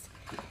tidbits.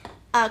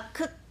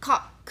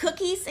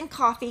 Cookies and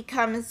Coffee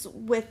comes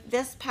with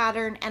this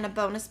pattern and a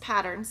bonus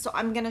pattern. So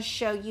I'm going to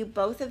show you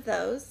both of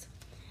those.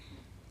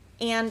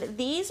 And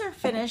these are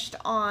finished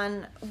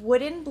on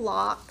wooden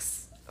blocks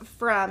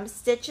from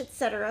Stitch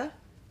Etc.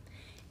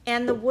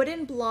 And the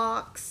wooden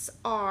blocks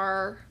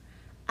are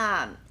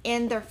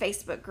in their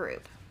Facebook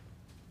group.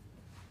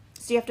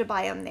 So you have to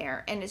buy them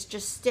there. And it's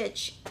just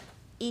Stitch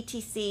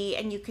ETC,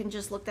 and you can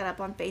just look that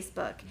up on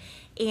Facebook.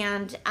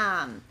 And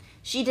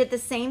she did the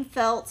same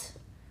felt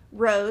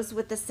rose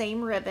with the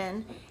same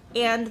ribbon,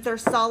 and they're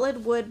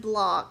solid wood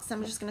blocks.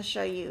 I'm just going to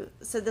show you.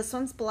 So this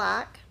one's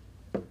black,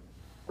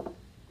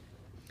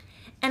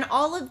 and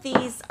all of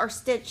these are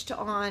stitched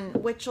on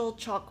Witchell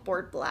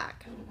chalkboard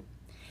black.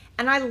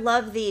 And I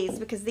love these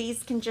because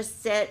these can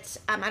just sit,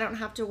 I don't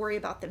have to worry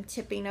about them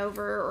tipping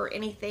over or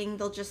anything.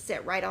 They'll just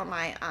sit right on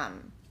my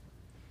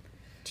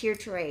tier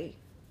tray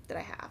that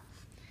I have.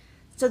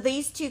 So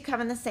these two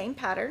come in the same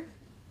pattern.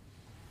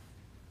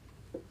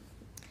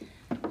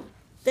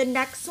 The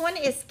next one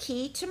is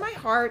Key to My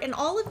Heart, and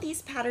all of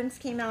these patterns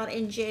came out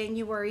in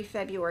January,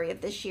 February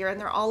of this year, and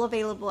they're all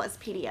available as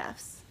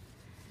PDFs.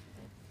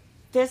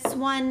 This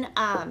one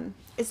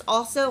is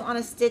also on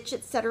a Stitch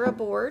Etc.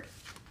 board.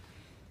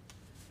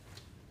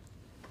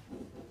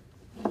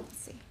 Let's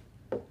see.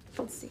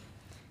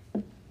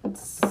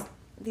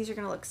 These are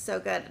going to look so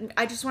good.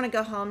 I just want to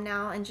go home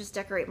now and just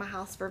decorate my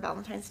house for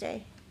Valentine's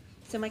Day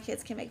so my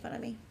kids can make fun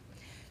of me.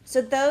 So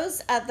those,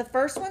 the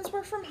first ones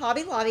were from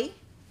Hobby Lobby.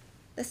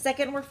 The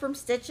second were from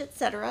Stitch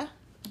Etc.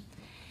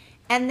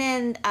 And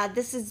then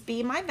this is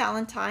Be My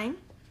Valentine.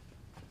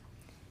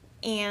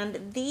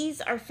 And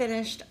these are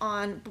finished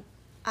on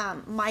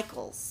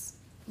Michael's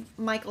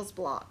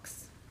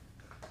blocks.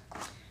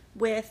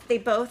 They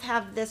both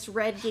have this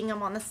red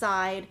gingham on the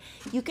side.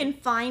 You can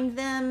find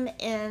them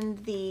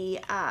in the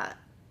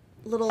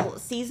little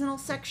seasonal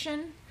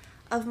section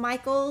of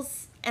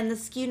Michael's, and the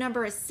SKU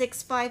number is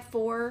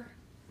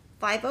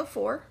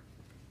 654504.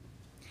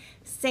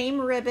 Same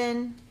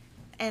ribbon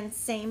and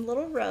same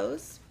little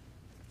rose.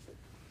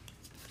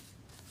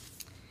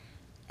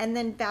 And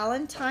then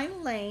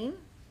Valentine Lane.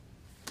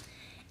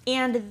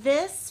 And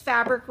this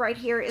fabric right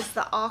here is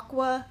the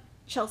Aqua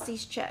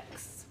Chelsea's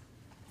Checks.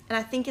 And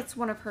I think it's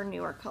one of her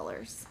newer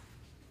colors.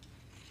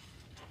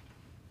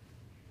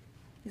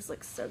 These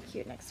look so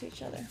cute next to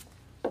each other.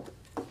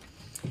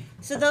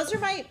 So those are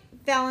my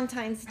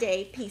Valentine's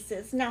Day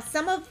pieces. Now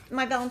some of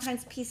my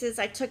Valentine's pieces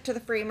I took to the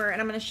framer,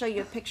 and I'm going to show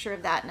you a picture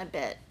of that in a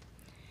bit.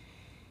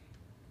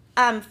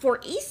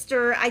 For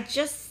Easter, I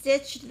just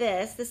stitched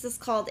this. This is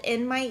called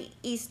In My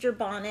Easter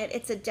Bonnet.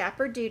 It's a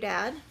Dapper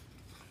Doodad.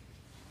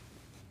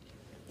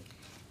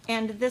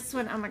 And this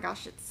one, oh my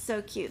gosh, it's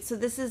so cute. So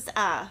this is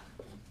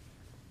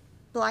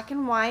black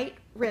and white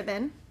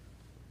ribbon.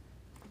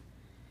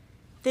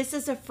 This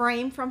is a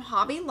frame from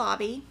Hobby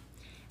Lobby.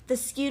 The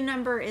SKU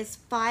number is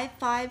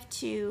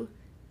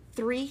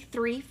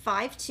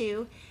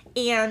 5523352.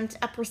 And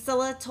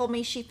Priscilla told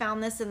me she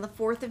found this in the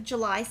 4th of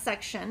July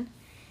section.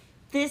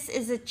 This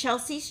is a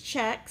Chelsea's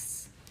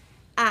Checks.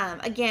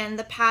 Again,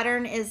 the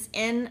pattern is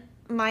In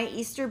My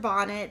Easter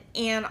Bonnet.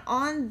 And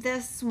on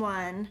this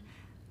one,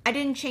 I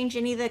didn't change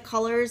any of the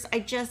colors. I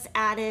just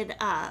added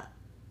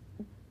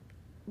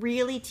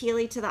really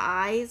tealy to the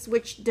eyes,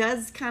 which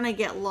does kind of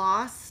get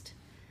lost.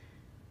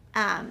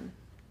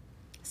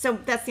 So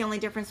that's the only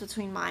difference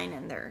between mine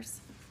and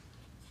theirs.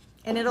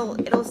 And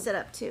it'll sit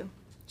up too,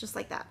 just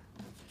like that.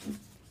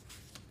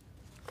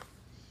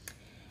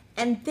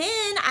 And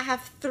then I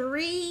have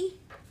 3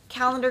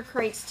 calendar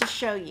crates to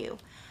show you.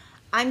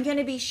 I'm going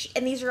to be,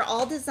 and these are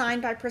all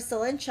designed by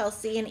Priscilla and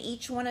Chelsea, and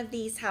each one of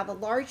these have a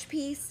large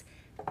piece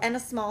and a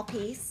small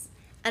piece.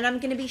 And I'm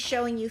going to be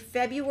showing you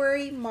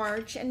February,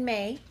 March, and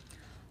May.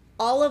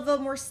 All of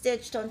them were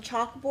stitched on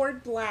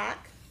chalkboard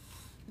black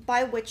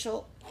by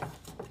Witchell.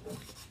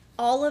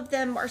 all of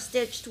them are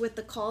stitched with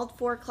the called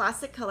for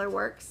classic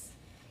colorworks.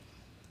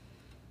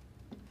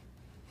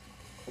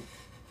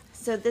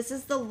 So this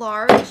is the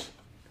large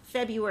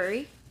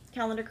February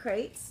calendar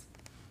crates.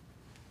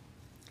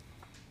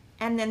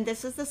 And then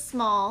this is the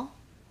small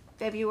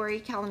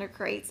February calendar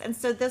crates. And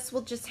so this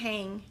will just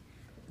hang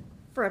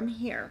from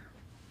here.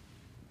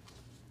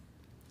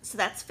 So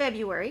that's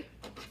February.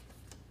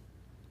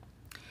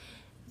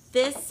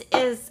 This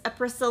is a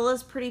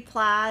Priscilla's Pretty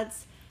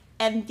Plaids,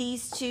 and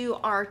these two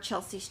are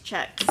Chelsea's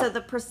checks. So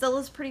the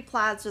Priscilla's Pretty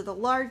Plaids are the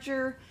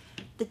larger,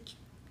 the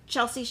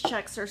Chelsea's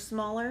checks are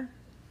smaller.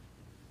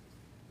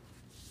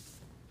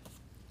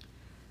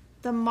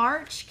 The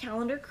March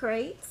calendar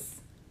crates.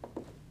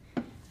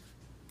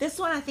 This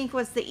one I think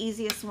was the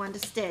easiest one to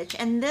stitch,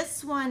 and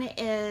this one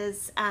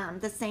is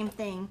the same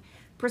thing.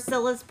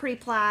 Priscilla's Pretty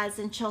Plaids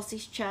and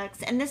Chelsea's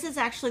checks, and this is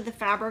actually the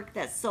fabric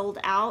that sold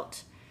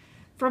out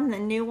from the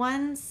new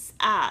ones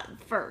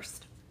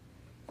first,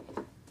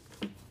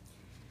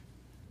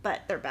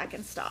 but they're back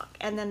in stock.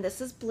 And then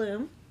this is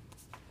Bloom,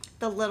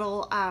 the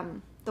little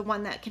the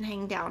one that can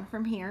hang down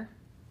from here.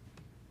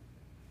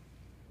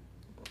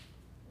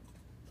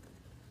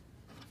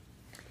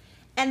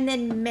 And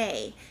then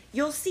May,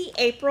 you'll see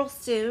April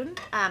soon.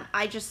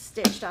 I just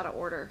stitched out of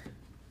order,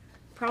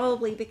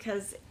 probably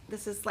because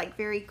this is like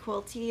very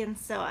quilty, and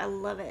so I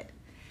love it.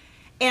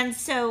 And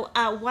so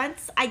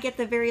once I get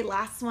the very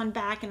last one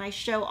back and I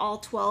show all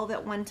 12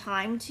 at one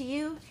time to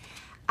you,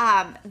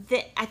 I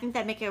think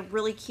that'd make a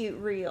really cute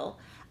reel.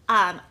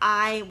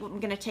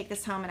 I'm gonna take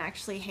this home and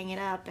actually hang it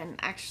up and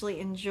actually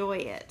enjoy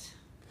it.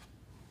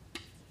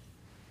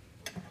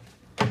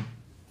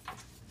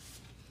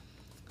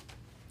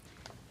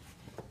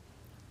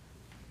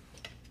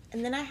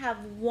 And then I have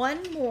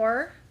one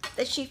more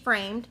that she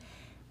framed.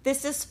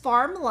 This is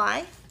Farm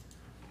Life,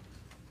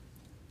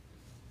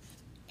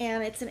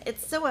 and it's an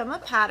It's So Emma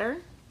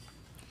pattern.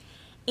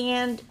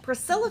 And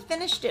Priscilla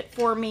finished it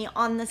for me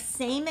on the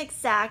same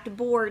exact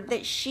board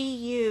that she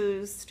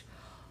used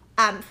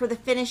for the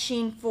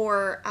finishing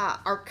for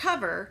our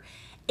cover.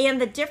 And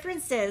the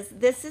difference is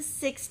this is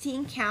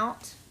 16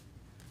 count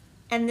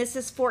and this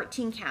is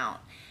 14 count.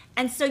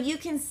 And so you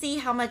can see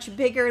how much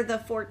bigger the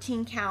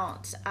 14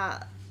 count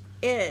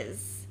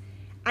is.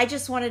 I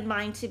just wanted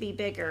mine to be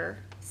bigger,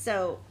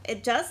 so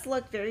it does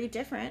look very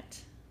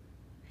different.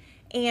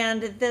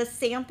 And the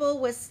sample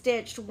was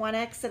stitched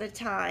 1x at a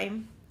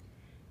time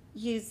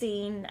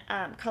using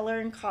color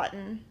and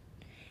cotton,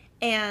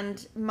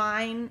 and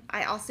mine,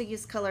 I also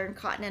used color and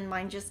cotton, and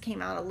mine just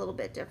came out a little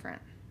bit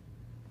different.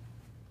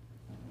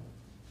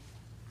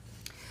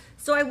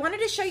 So I wanted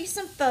to show you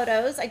some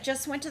photos. I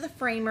just went to the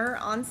framer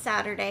on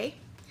Saturday,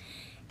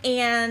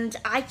 and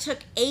I took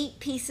 8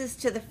 pieces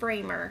to the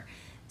framer.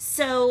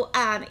 So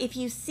if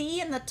you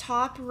see in the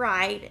top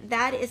right,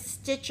 that is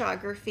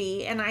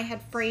stitchography, and I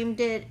had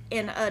framed it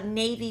in a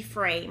navy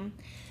frame.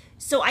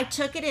 So I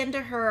took it into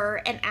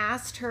her and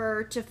asked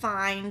her to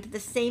find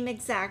the same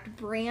exact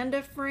brand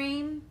of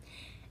frame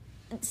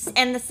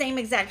and the same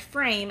exact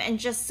frame, and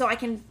just so I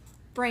can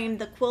frame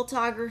the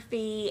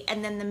quiltography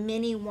and then the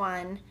mini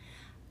one.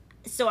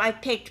 So I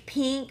picked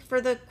pink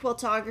for the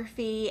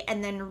quiltography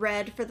and then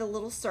red for the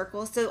little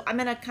circle. So I'm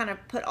gonna kind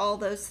of put all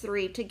those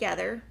 3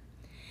 together.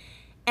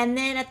 And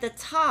then at the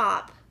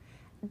top,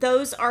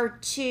 those are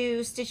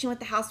 2 Stitching with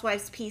the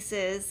Housewives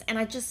pieces, and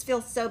I just feel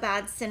so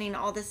bad sending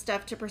all this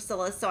stuff to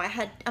Priscilla, so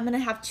I'm gonna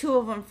have 2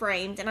 of them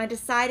framed, and I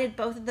decided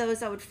both of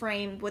those I would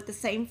frame with the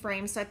same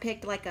frame. So I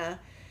picked like a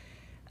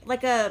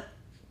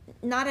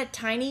not a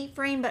tiny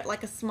frame, but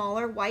like a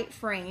smaller white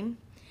frame.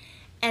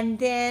 And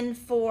then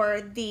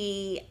for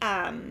the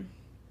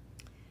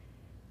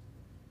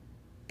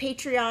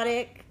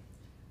patriotic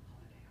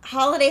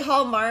holiday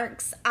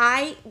hallmarks,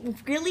 I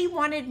really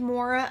wanted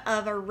more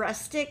of a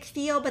rustic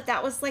feel, but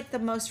that was like the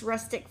most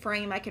rustic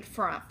frame I could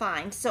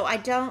find. So I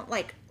don't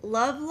like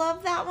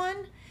love that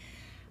one,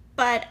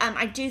 but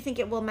I do think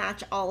it will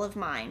match all of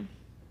mine.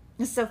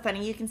 It's so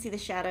funny. You can see the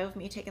shadow of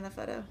me taking the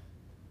photo.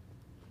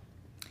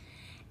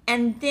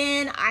 And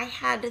then I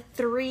had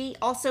 3,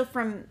 also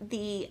from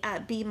the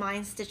Be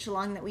Mine Stitch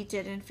Along that we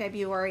did in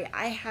February,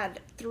 I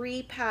had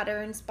 3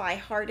 patterns by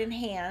Heart and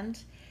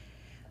Hand.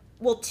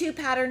 Well, 2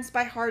 patterns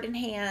by Heart and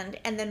Hand,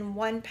 and then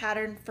 1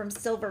 pattern from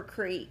Silver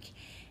Creek.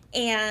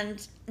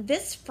 And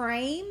this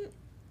frame,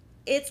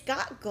 it's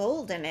got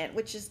gold in it,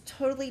 which is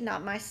totally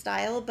not my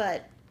style,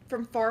 but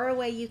from far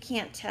away you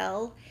can't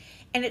tell.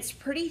 And it's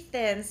pretty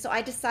thin, so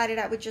I decided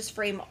I would just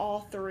frame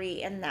all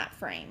 3 in that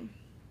frame.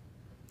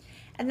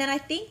 And then I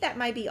think that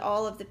might be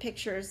all of the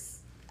pictures.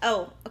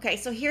 Oh, okay,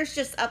 so here's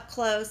just up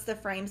close the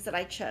frames that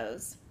I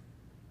chose,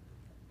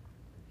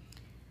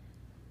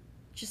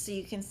 just so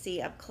you can see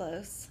up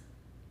close.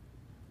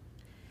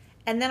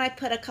 And then I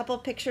put a couple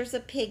pictures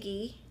of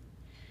Piggy.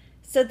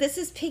 So this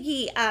is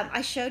Piggy.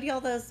 I showed you all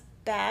those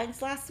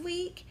bags last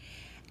week.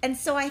 And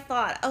so I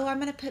thought, oh, I'm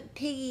going to put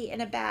Piggy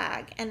in a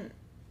bag. And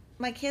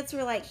my kids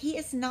were like, he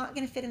is not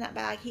going to fit in that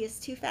bag. He is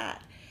too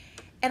fat.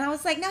 And I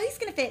was like, no, he's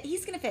going to fit.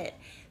 He's going to fit.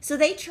 So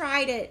they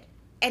tried it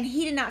and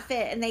he did not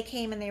fit, and they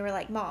came and they were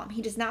like, Mom,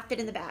 he does not fit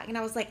in the bag. And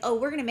I was like, oh,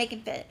 we're gonna make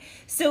him fit.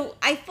 So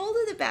I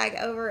folded the bag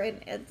over,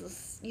 and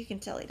you can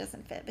tell he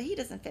doesn't fit, but he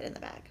doesn't fit in the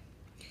bag.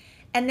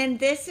 And then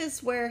this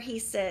is where he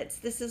sits.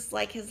 This is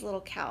like his little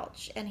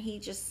couch, and he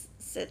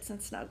just sits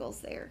and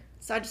snuggles there.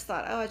 So I just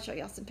thought, oh, I'd show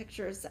y'all some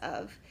pictures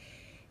of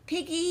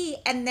Piggy.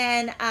 And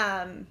then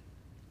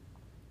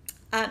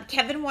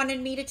Kevin wanted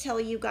me to tell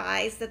you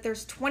guys that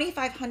there's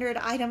 2,500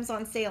 items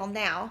on sale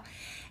now.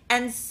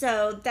 And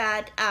so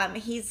that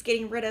he's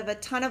getting rid of a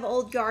ton of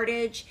old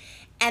yardage,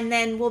 and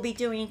then we'll be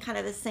doing kind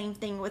of the same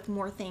thing with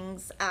more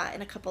things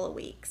in a couple of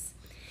weeks.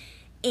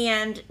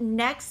 And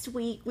next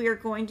week we are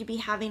going to be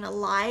having a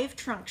live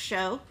trunk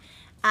show,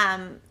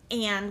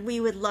 and we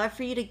would love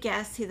for you to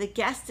guess who the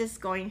guest is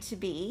going to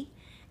be.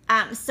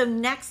 So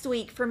next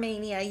week for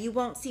Mania, you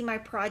won't see my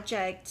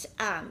project,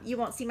 you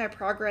won't see my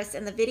progress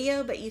in the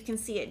video, but you can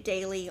see it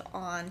daily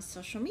on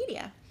social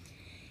media.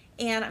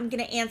 And I'm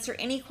going to answer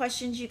any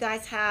questions you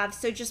guys have.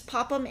 So just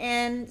pop them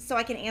in so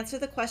I can answer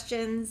the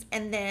questions,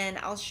 and then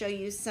I'll show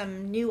you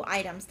some new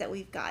items that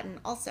we've gotten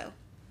also.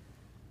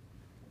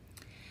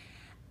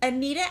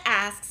 Anita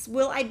asks,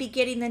 will I be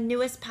getting the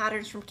newest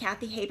patterns from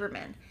Kathy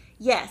Haberman?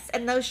 Yes,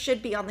 and those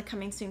should be on the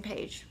coming soon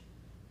page.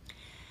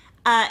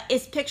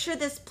 Is Picture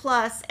This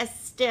Plus as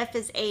stiff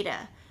as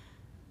Ada?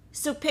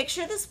 So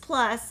Picture This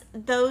Plus,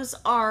 those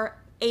are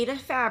Ada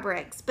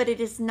fabrics, but it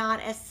is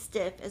not as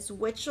stiff as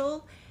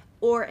Witchell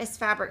or as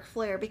Fabric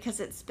Flare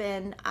because it's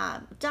been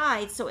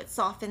dyed, so it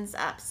softens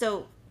up.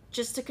 So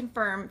just to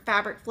confirm,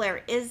 Fabric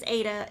Flare is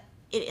Ada,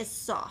 it is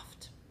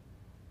soft.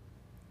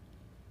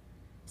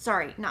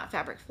 Sorry, not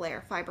Fabric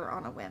Flare, Fiber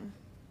on a Whim.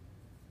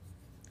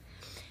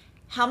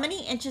 How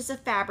many inches of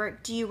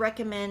fabric do you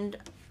recommend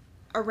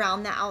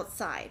around the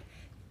outside?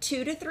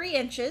 2 to 3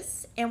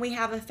 inches, and we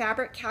have a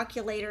fabric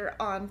calculator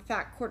on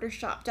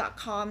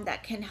fatquartershop.com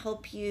that can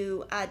help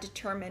you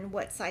determine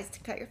what size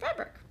to cut your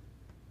fabric.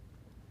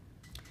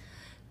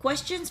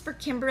 Questions for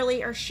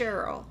Kimberly or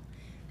Cheryl.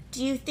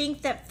 Do you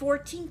think that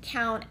 14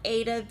 count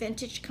Ada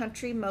Vintage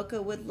Country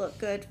Mocha would look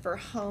good for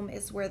Home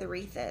is Where the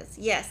Wreath Is?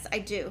 Yes, I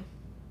do.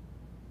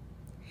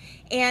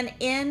 And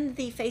in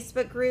the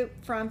Facebook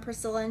group from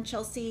Priscilla and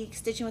Chelsea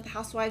Stitching with the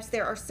Housewives,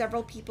 there are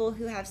several people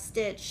who have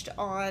stitched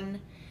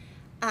on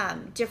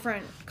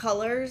different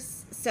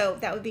colors, so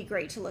that would be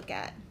great to look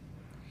at.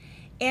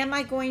 Am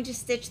I going to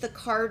stitch the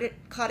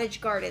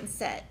Cottage Garden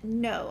set?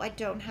 No, I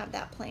don't have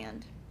that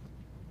planned.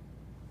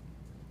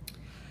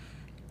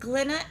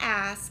 Glenna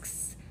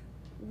asks,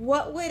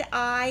 what would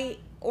I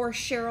or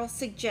Cheryl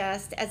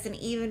suggest as an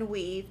even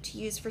weave to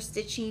use for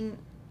stitching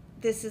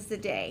This Is the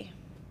Day?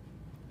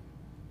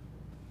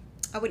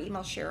 I would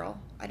email Cheryl.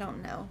 I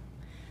don't know.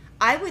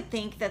 I would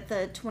think that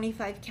the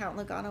 25 count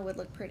Lugana would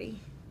look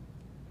pretty.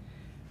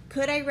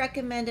 Could I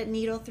recommend a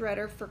needle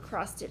threader for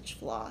cross stitch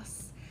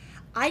floss?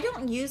 I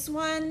don't use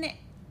one.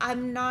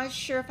 I'm not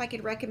sure if I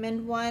could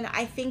recommend one.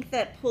 I think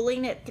that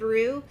pulling it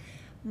through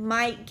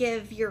might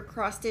give your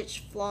cross stitch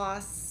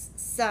floss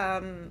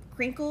some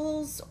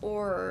crinkles,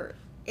 or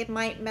it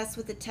might mess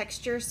with the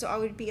texture, so I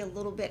would be a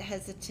little bit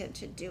hesitant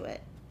to do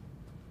it.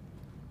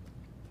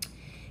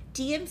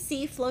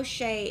 DMC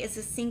Flochet is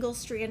a single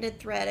stranded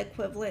thread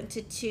equivalent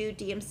to 2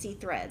 DMC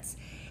threads.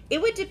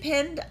 It would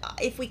depend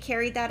if we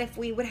carried that, if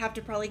we would have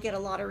to probably get a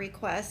lot of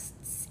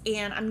requests,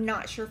 and I'm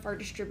not sure if our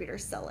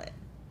distributors sell it.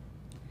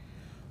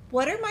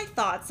 What are my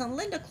thoughts on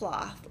Linda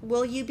cloth?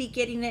 Will you be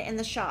getting it in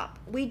the shop?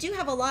 We do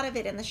have a lot of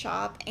it in the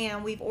shop,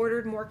 and we've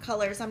ordered more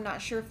colors. I'm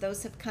not sure if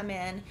those have come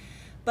in,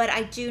 but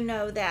I do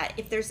know that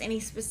if there's any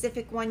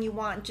specific one you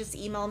want, just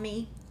email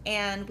me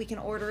and we can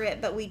order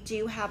it, but we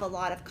do have a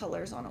lot of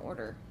colors on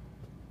order.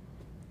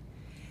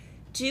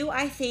 Do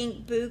I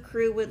think Boo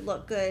Crew would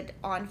look good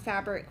on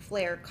Fabric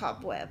Flare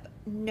Cobweb?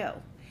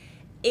 No.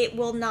 It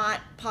will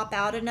not pop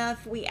out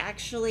enough. We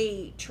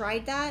actually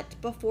tried that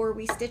before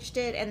we stitched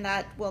it, and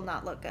that will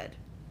not look good.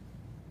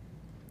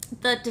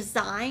 The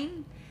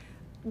design,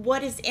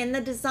 what is in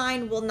the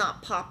design will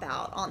not pop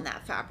out on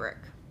that fabric.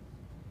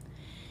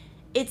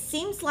 It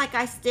seems like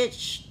I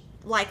stitched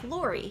like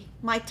Lori.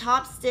 My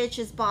top stitch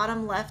is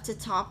bottom left to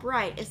top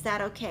right. Is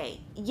that okay?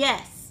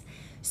 Yes.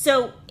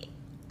 So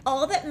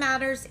all that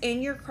matters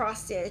in your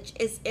cross stitch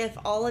is if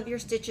all of your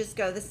stitches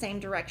go the same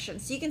direction.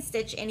 So you can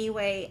stitch any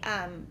way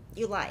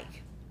you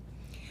like.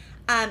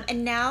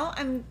 And now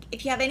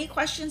if you have any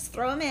questions,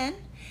 throw them in,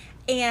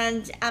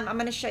 and I'm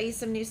going to show you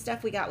some new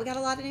stuff we got. We got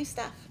a lot of new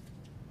stuff.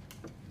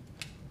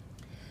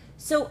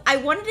 So I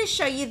wanted to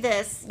show you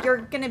this. You're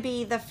going to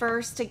be the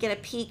first to get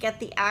a peek at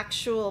the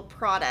actual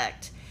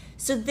product.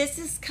 So this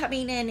is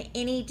coming in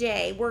any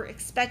day. We're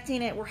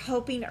expecting it. We're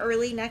hoping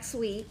early next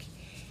week.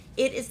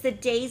 It is the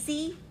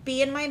Daisy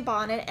Bee in My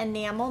Bonnet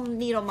enamel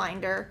needle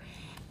minder,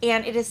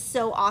 and it is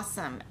so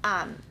awesome.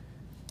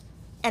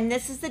 And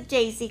this is the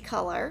Daisy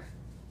color,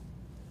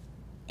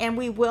 and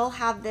we will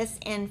have this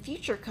in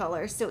future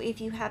colors. So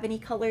if you have any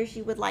colors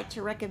you would like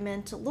to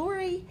recommend to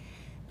Lori,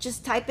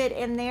 just type it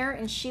in there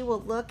and she will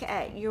look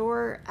at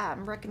your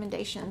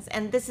recommendations.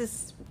 And this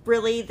is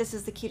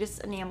the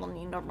cutest enamel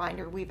needle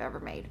minder we've ever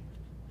made.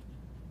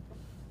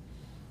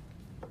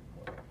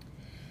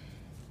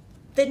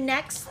 The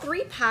next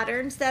 3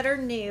 patterns that are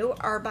new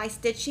are by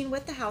Stitching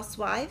with the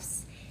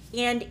Housewives.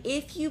 And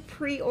if you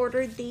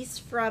pre-ordered these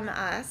from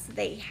us,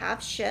 they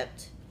have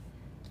shipped.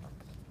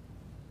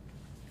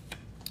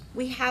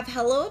 We have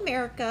Hello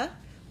America,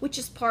 which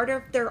is part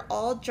of their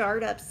All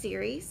Jarred Up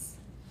series.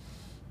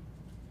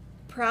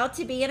 Proud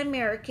to be an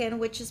American,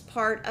 which is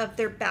part of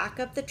their Back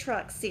of the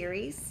Truck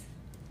series.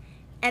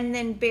 And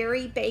then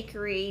Berry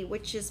Bakery,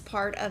 which is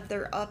part of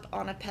their Up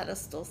on a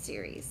Pedestal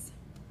series.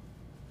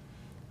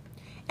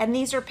 And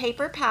these are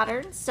paper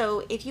patterns,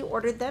 so if you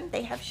ordered them,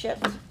 they have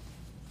shipped.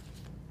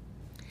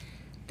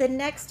 The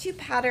next 2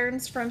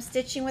 patterns from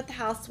Stitching with the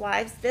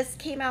Housewives, this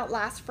came out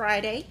last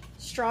Friday,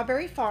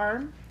 Strawberry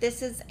Farm.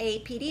 This is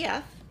a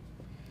PDF.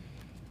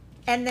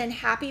 And then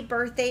Happy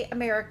Birthday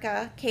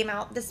America came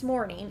out this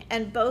morning,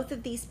 and both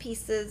of these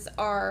pieces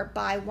are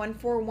by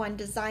 141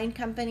 Design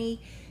Company.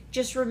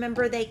 Just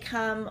remember they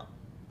come,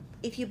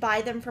 if you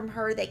buy them from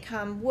her, they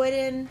come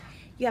wooden.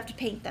 You have to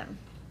paint them.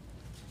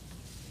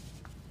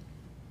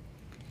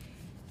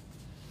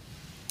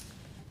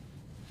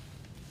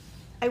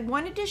 I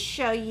wanted to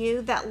show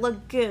you that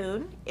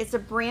Lagoon is a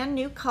brand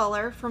new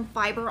color from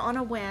Fiber on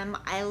a Whim.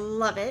 I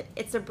love it.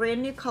 It's a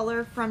brand new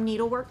color from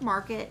Needlework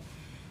Market.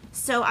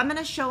 So I'm going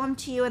to show them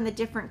to you in the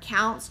different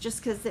counts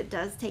just because it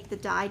does take the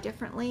dye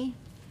differently.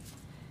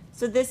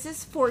 So this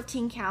is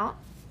 14 count,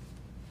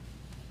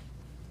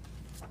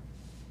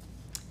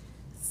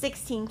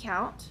 16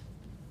 count.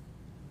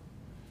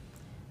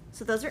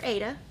 So those are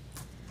Ada.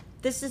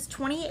 This is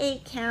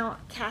 28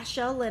 count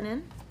Cashel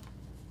linen.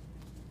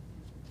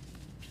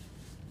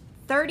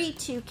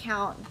 32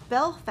 count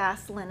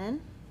Belfast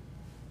linen,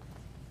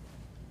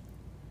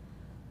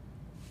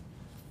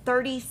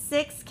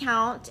 36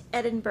 count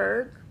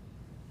Edinburgh,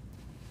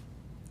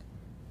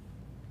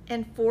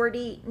 and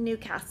 40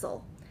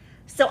 Newcastle.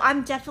 So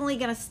I'm definitely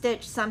going to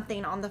stitch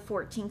something on the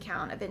 14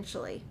 count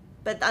eventually,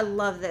 but I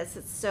love this.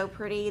 It's so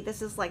pretty.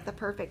 This is like the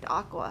perfect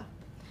aqua.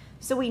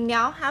 So we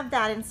now have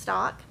that in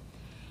stock.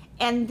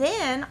 And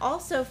then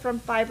also from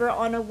Fiber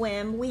on a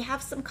Whim, we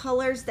have some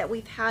colors that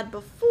we've had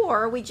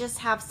before. We just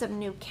have some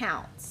new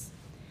counts.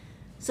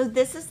 So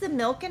this is the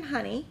Milk and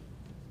Honey.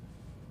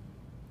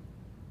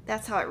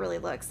 That's how it really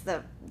looks.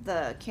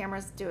 The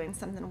camera's doing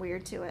something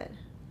weird to it.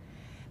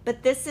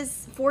 But this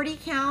is 40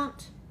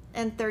 count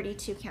and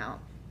 32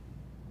 count.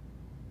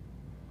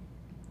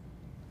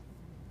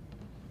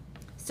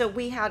 So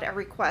we had a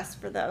request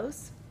for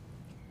those.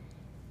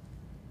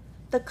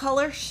 The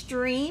color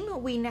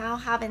Stream we now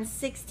have in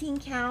 16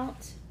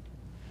 count.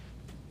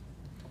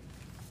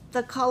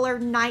 The color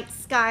Night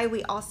Sky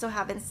we also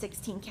have in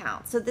 16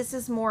 count. So this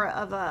is more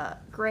of a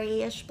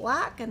grayish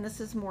black and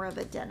this is more of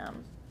a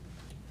denim.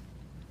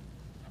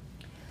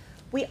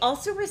 We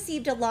also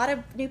received a lot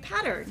of new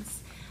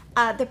patterns.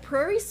 The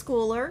Prairie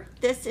Schooler,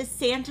 this is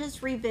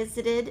Santa's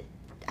Revisited,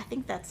 I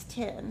think that's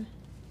 10.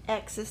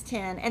 X is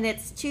 10, and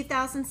it's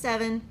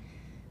 2007,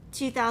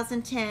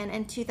 2010,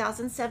 and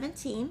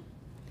 2017.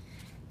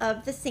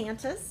 Of the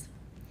Santas.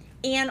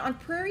 And on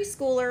Prairie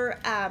Schooler,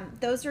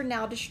 those are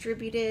now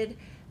distributed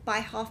by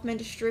Hoffman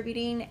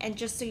Distributing, and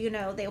just so you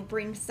know, they'll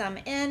bring some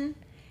in,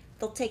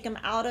 they'll take them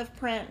out of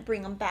print,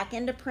 bring them back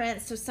into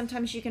print, so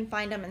sometimes you can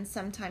find them and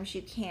sometimes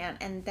you can't,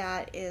 and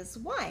that is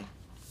why.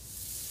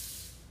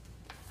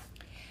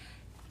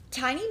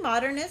 Tiny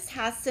Modernist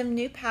has some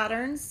new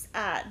patterns.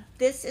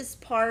 This is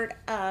part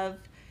of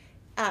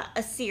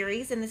a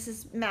series, and this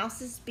is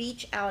Mouse's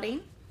Beach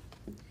Outing.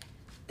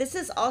 This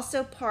is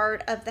also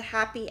part of the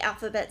Happy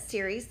Alphabet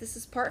series. This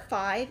is part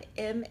 5,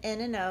 M,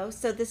 N, and O.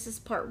 So this is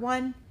part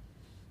 1,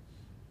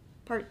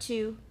 part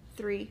 2,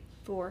 3,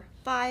 4,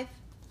 5.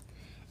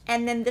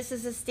 And then this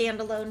is a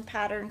standalone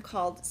pattern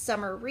called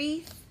Summer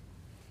Wreath.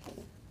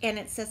 And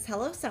it says,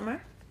 Hello,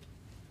 Summer.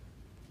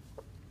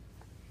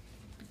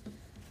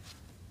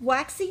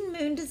 Waxing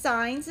Moon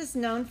Designs is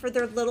known for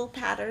their little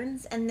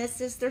patterns. And this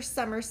is their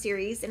summer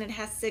series. And it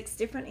has 6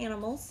 different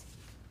animals.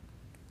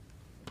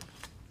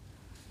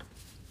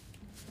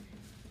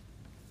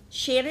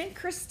 Shannon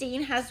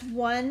Christine has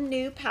one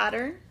new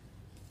pattern.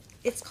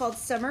 It's called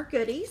Summer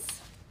Goodies.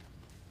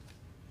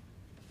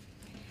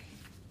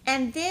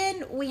 And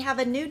then we have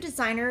a new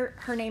designer.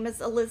 Her name is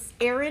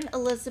Erin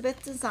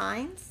Elizabeth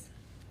Designs.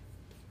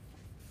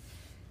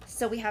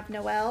 So we have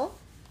Noelle.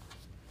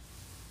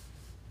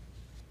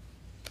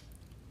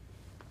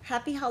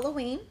 Happy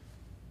Halloween.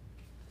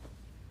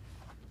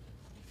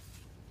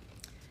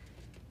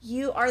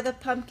 You Are the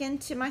Pumpkin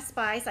to My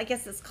Spice. I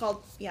guess it's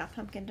called, yeah,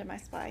 Pumpkin to My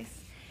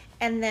Spice.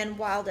 And then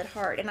Wild at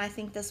Heart. And I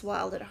think this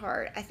Wild at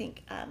Heart, I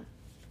think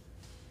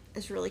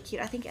is really cute.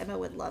 I think Emma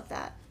would love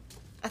that.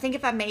 I think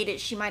if I made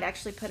it, she might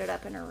actually put it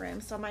up in her room.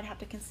 So I might have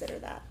to consider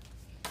that.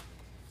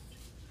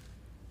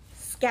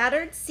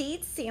 Scattered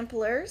Seed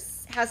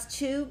Samplers has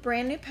 2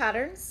 brand new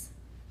patterns.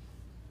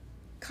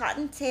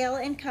 Cottontail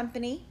and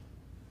Company.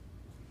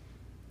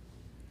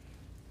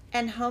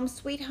 And Home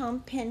Sweet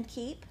Home Pin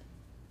Keep.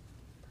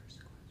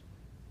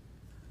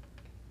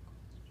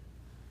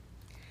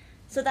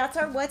 So that's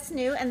our what's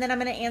new, and then I'm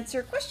going to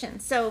answer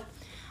questions. So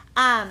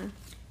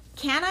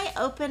Can I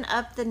open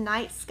up the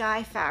night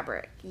sky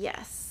fabric?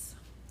 Yes.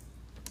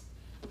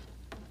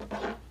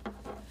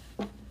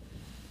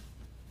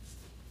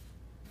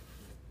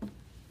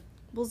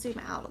 We'll zoom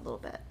out a little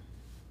bit.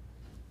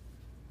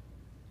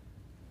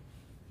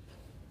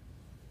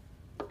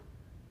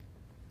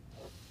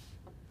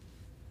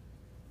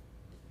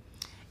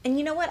 And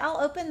you know what?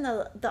 I'll open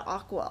the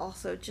aqua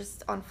also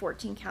just on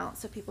 14 count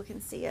so people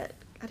can see it.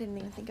 I didn't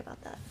even think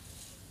about that.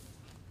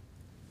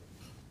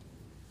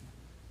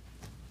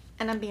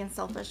 And I'm being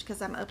selfish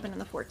because I'm opening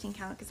the 14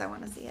 count because I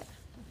want to see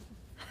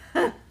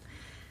it.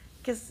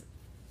 Because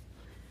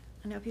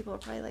I know people are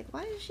probably like,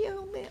 why is she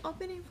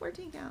opening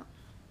 14 count?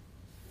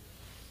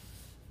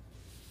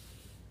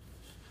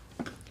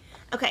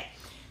 Okay,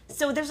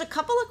 so there's a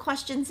couple of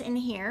questions in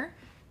here.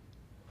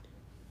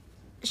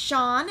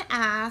 Sean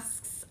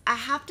asks, I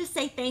have to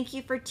say thank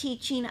you for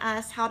teaching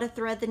us how to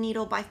thread the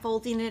needle by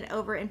folding it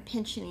over and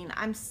pinching.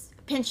 I'm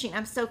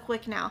so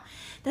quick now.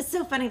 That's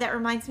so funny. That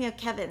reminds me of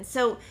Kevin.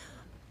 So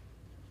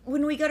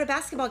when we go to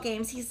basketball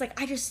games, he's like,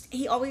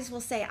 he always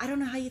will say, I don't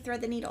know how you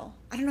thread the needle.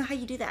 I don't know how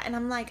you do that. And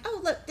I'm like, oh,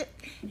 look.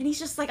 And he's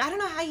just like, I don't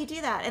know how you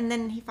do that. And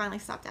then he finally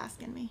stopped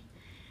asking me.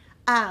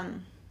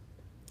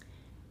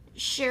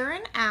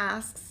 Sharon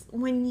asks,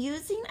 when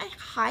using a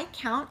high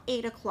count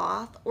Aida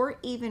cloth or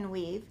even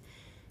weave,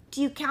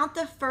 do you count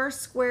the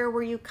first square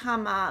where you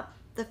come up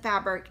the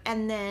fabric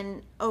and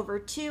then over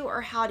 2,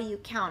 or how do you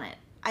count it?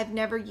 I've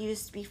never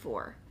used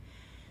before.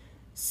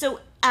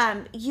 So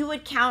you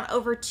would count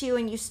over 2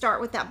 and you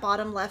start with that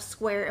bottom left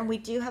square, and we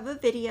do have a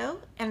video,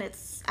 and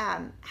it's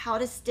how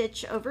to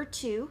stitch over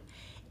 2,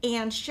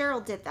 and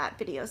Cheryl did that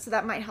video, so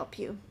that might help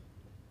you.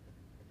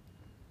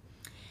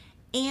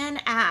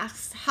 Anne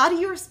asks, how do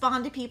you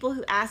respond to people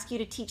who ask you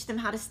to teach them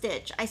how to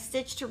stitch? I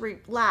stitch to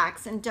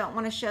relax and don't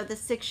want to show the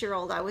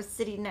 6-year-old I was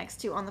sitting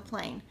next to on the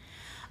plane.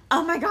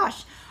 Oh my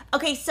gosh.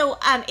 Okay, so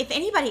if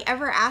anybody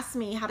ever asked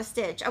me how to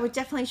stitch, I would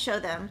definitely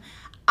show them.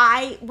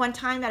 I, one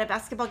time at a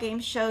basketball game,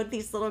 showed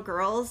these little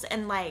girls,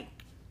 and like,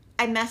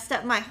 I messed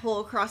up my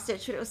whole cross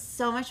stitch, but it was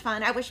so much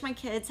fun. I wish my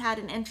kids had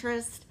an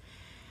interest.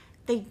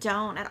 They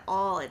don't at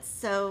all. It's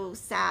so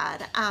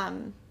sad.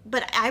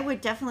 But I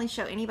would definitely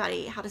show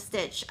anybody how to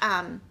stitch.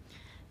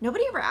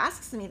 Nobody ever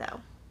asks me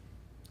though.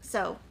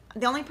 So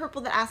the only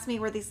people that asked me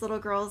were these little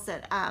girls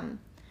at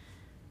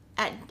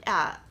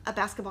a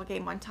basketball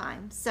game one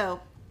time. So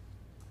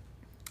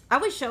I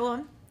would show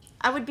them.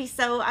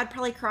 I'd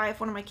probably cry if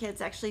one of my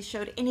kids actually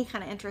showed any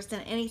kind of interest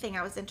in anything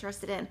I was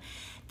interested in.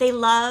 They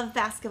love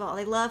basketball.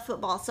 They love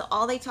football. So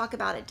all they talk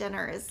about at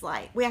dinner is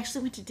like, we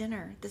actually went to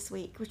dinner this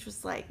week, which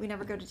was like, we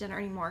never go to dinner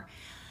anymore.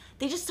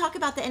 They just talk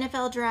about the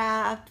NFL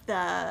draft,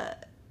 the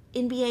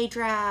NBA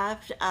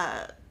draft,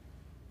 I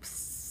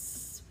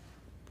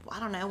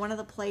don't know, one of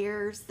the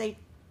players. They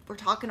were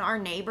talking to our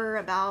neighbor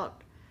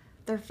about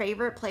their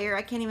favorite player.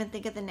 I can't even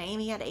think of the name.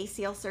 He had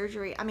ACL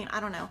surgery. I mean, I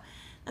don't know.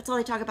 That's all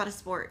they talk about is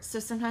sports. So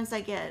sometimes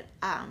I get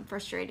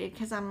frustrated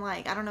because I'm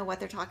like, I don't know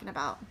what they're talking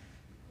about.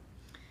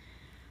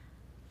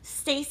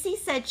 Stacy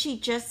said she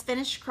just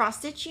finished Cross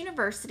Stitch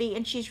University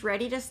and she's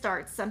ready to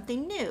start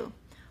something new.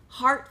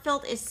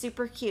 Heartfelt is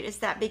super cute. Is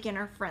that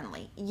beginner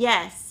friendly?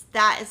 Yes,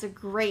 that is a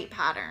great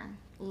pattern.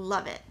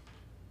 Love it.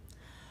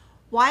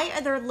 Why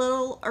are there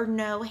little or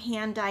no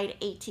hand-dyed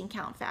 18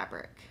 count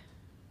fabric?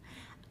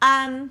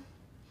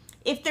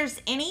 If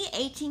there's any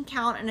 18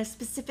 count in a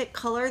specific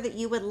color that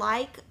you would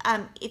like,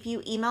 if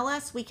you email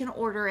us, we can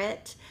order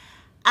it.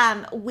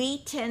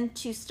 We tend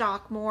to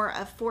stock more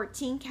of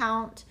 14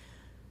 count,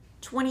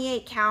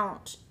 28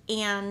 count,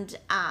 and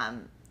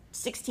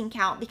 16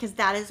 count because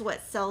that is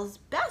what sells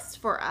best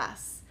for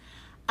us.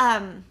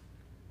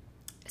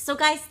 So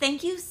guys,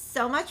 thank you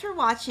so much for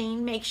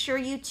watching. Make sure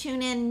you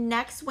tune in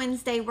next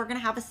Wednesday. We're going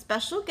to have a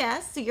special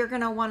guest, so you're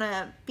going to want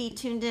to be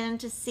tuned in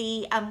to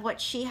see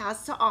what she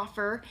has to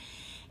offer.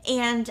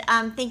 And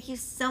thank you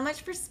so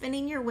much for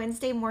spending your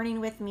Wednesday morning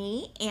with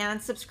me,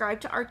 and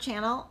subscribe to our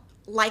channel,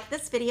 like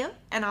this video,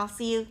 and I'll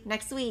see you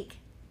next week.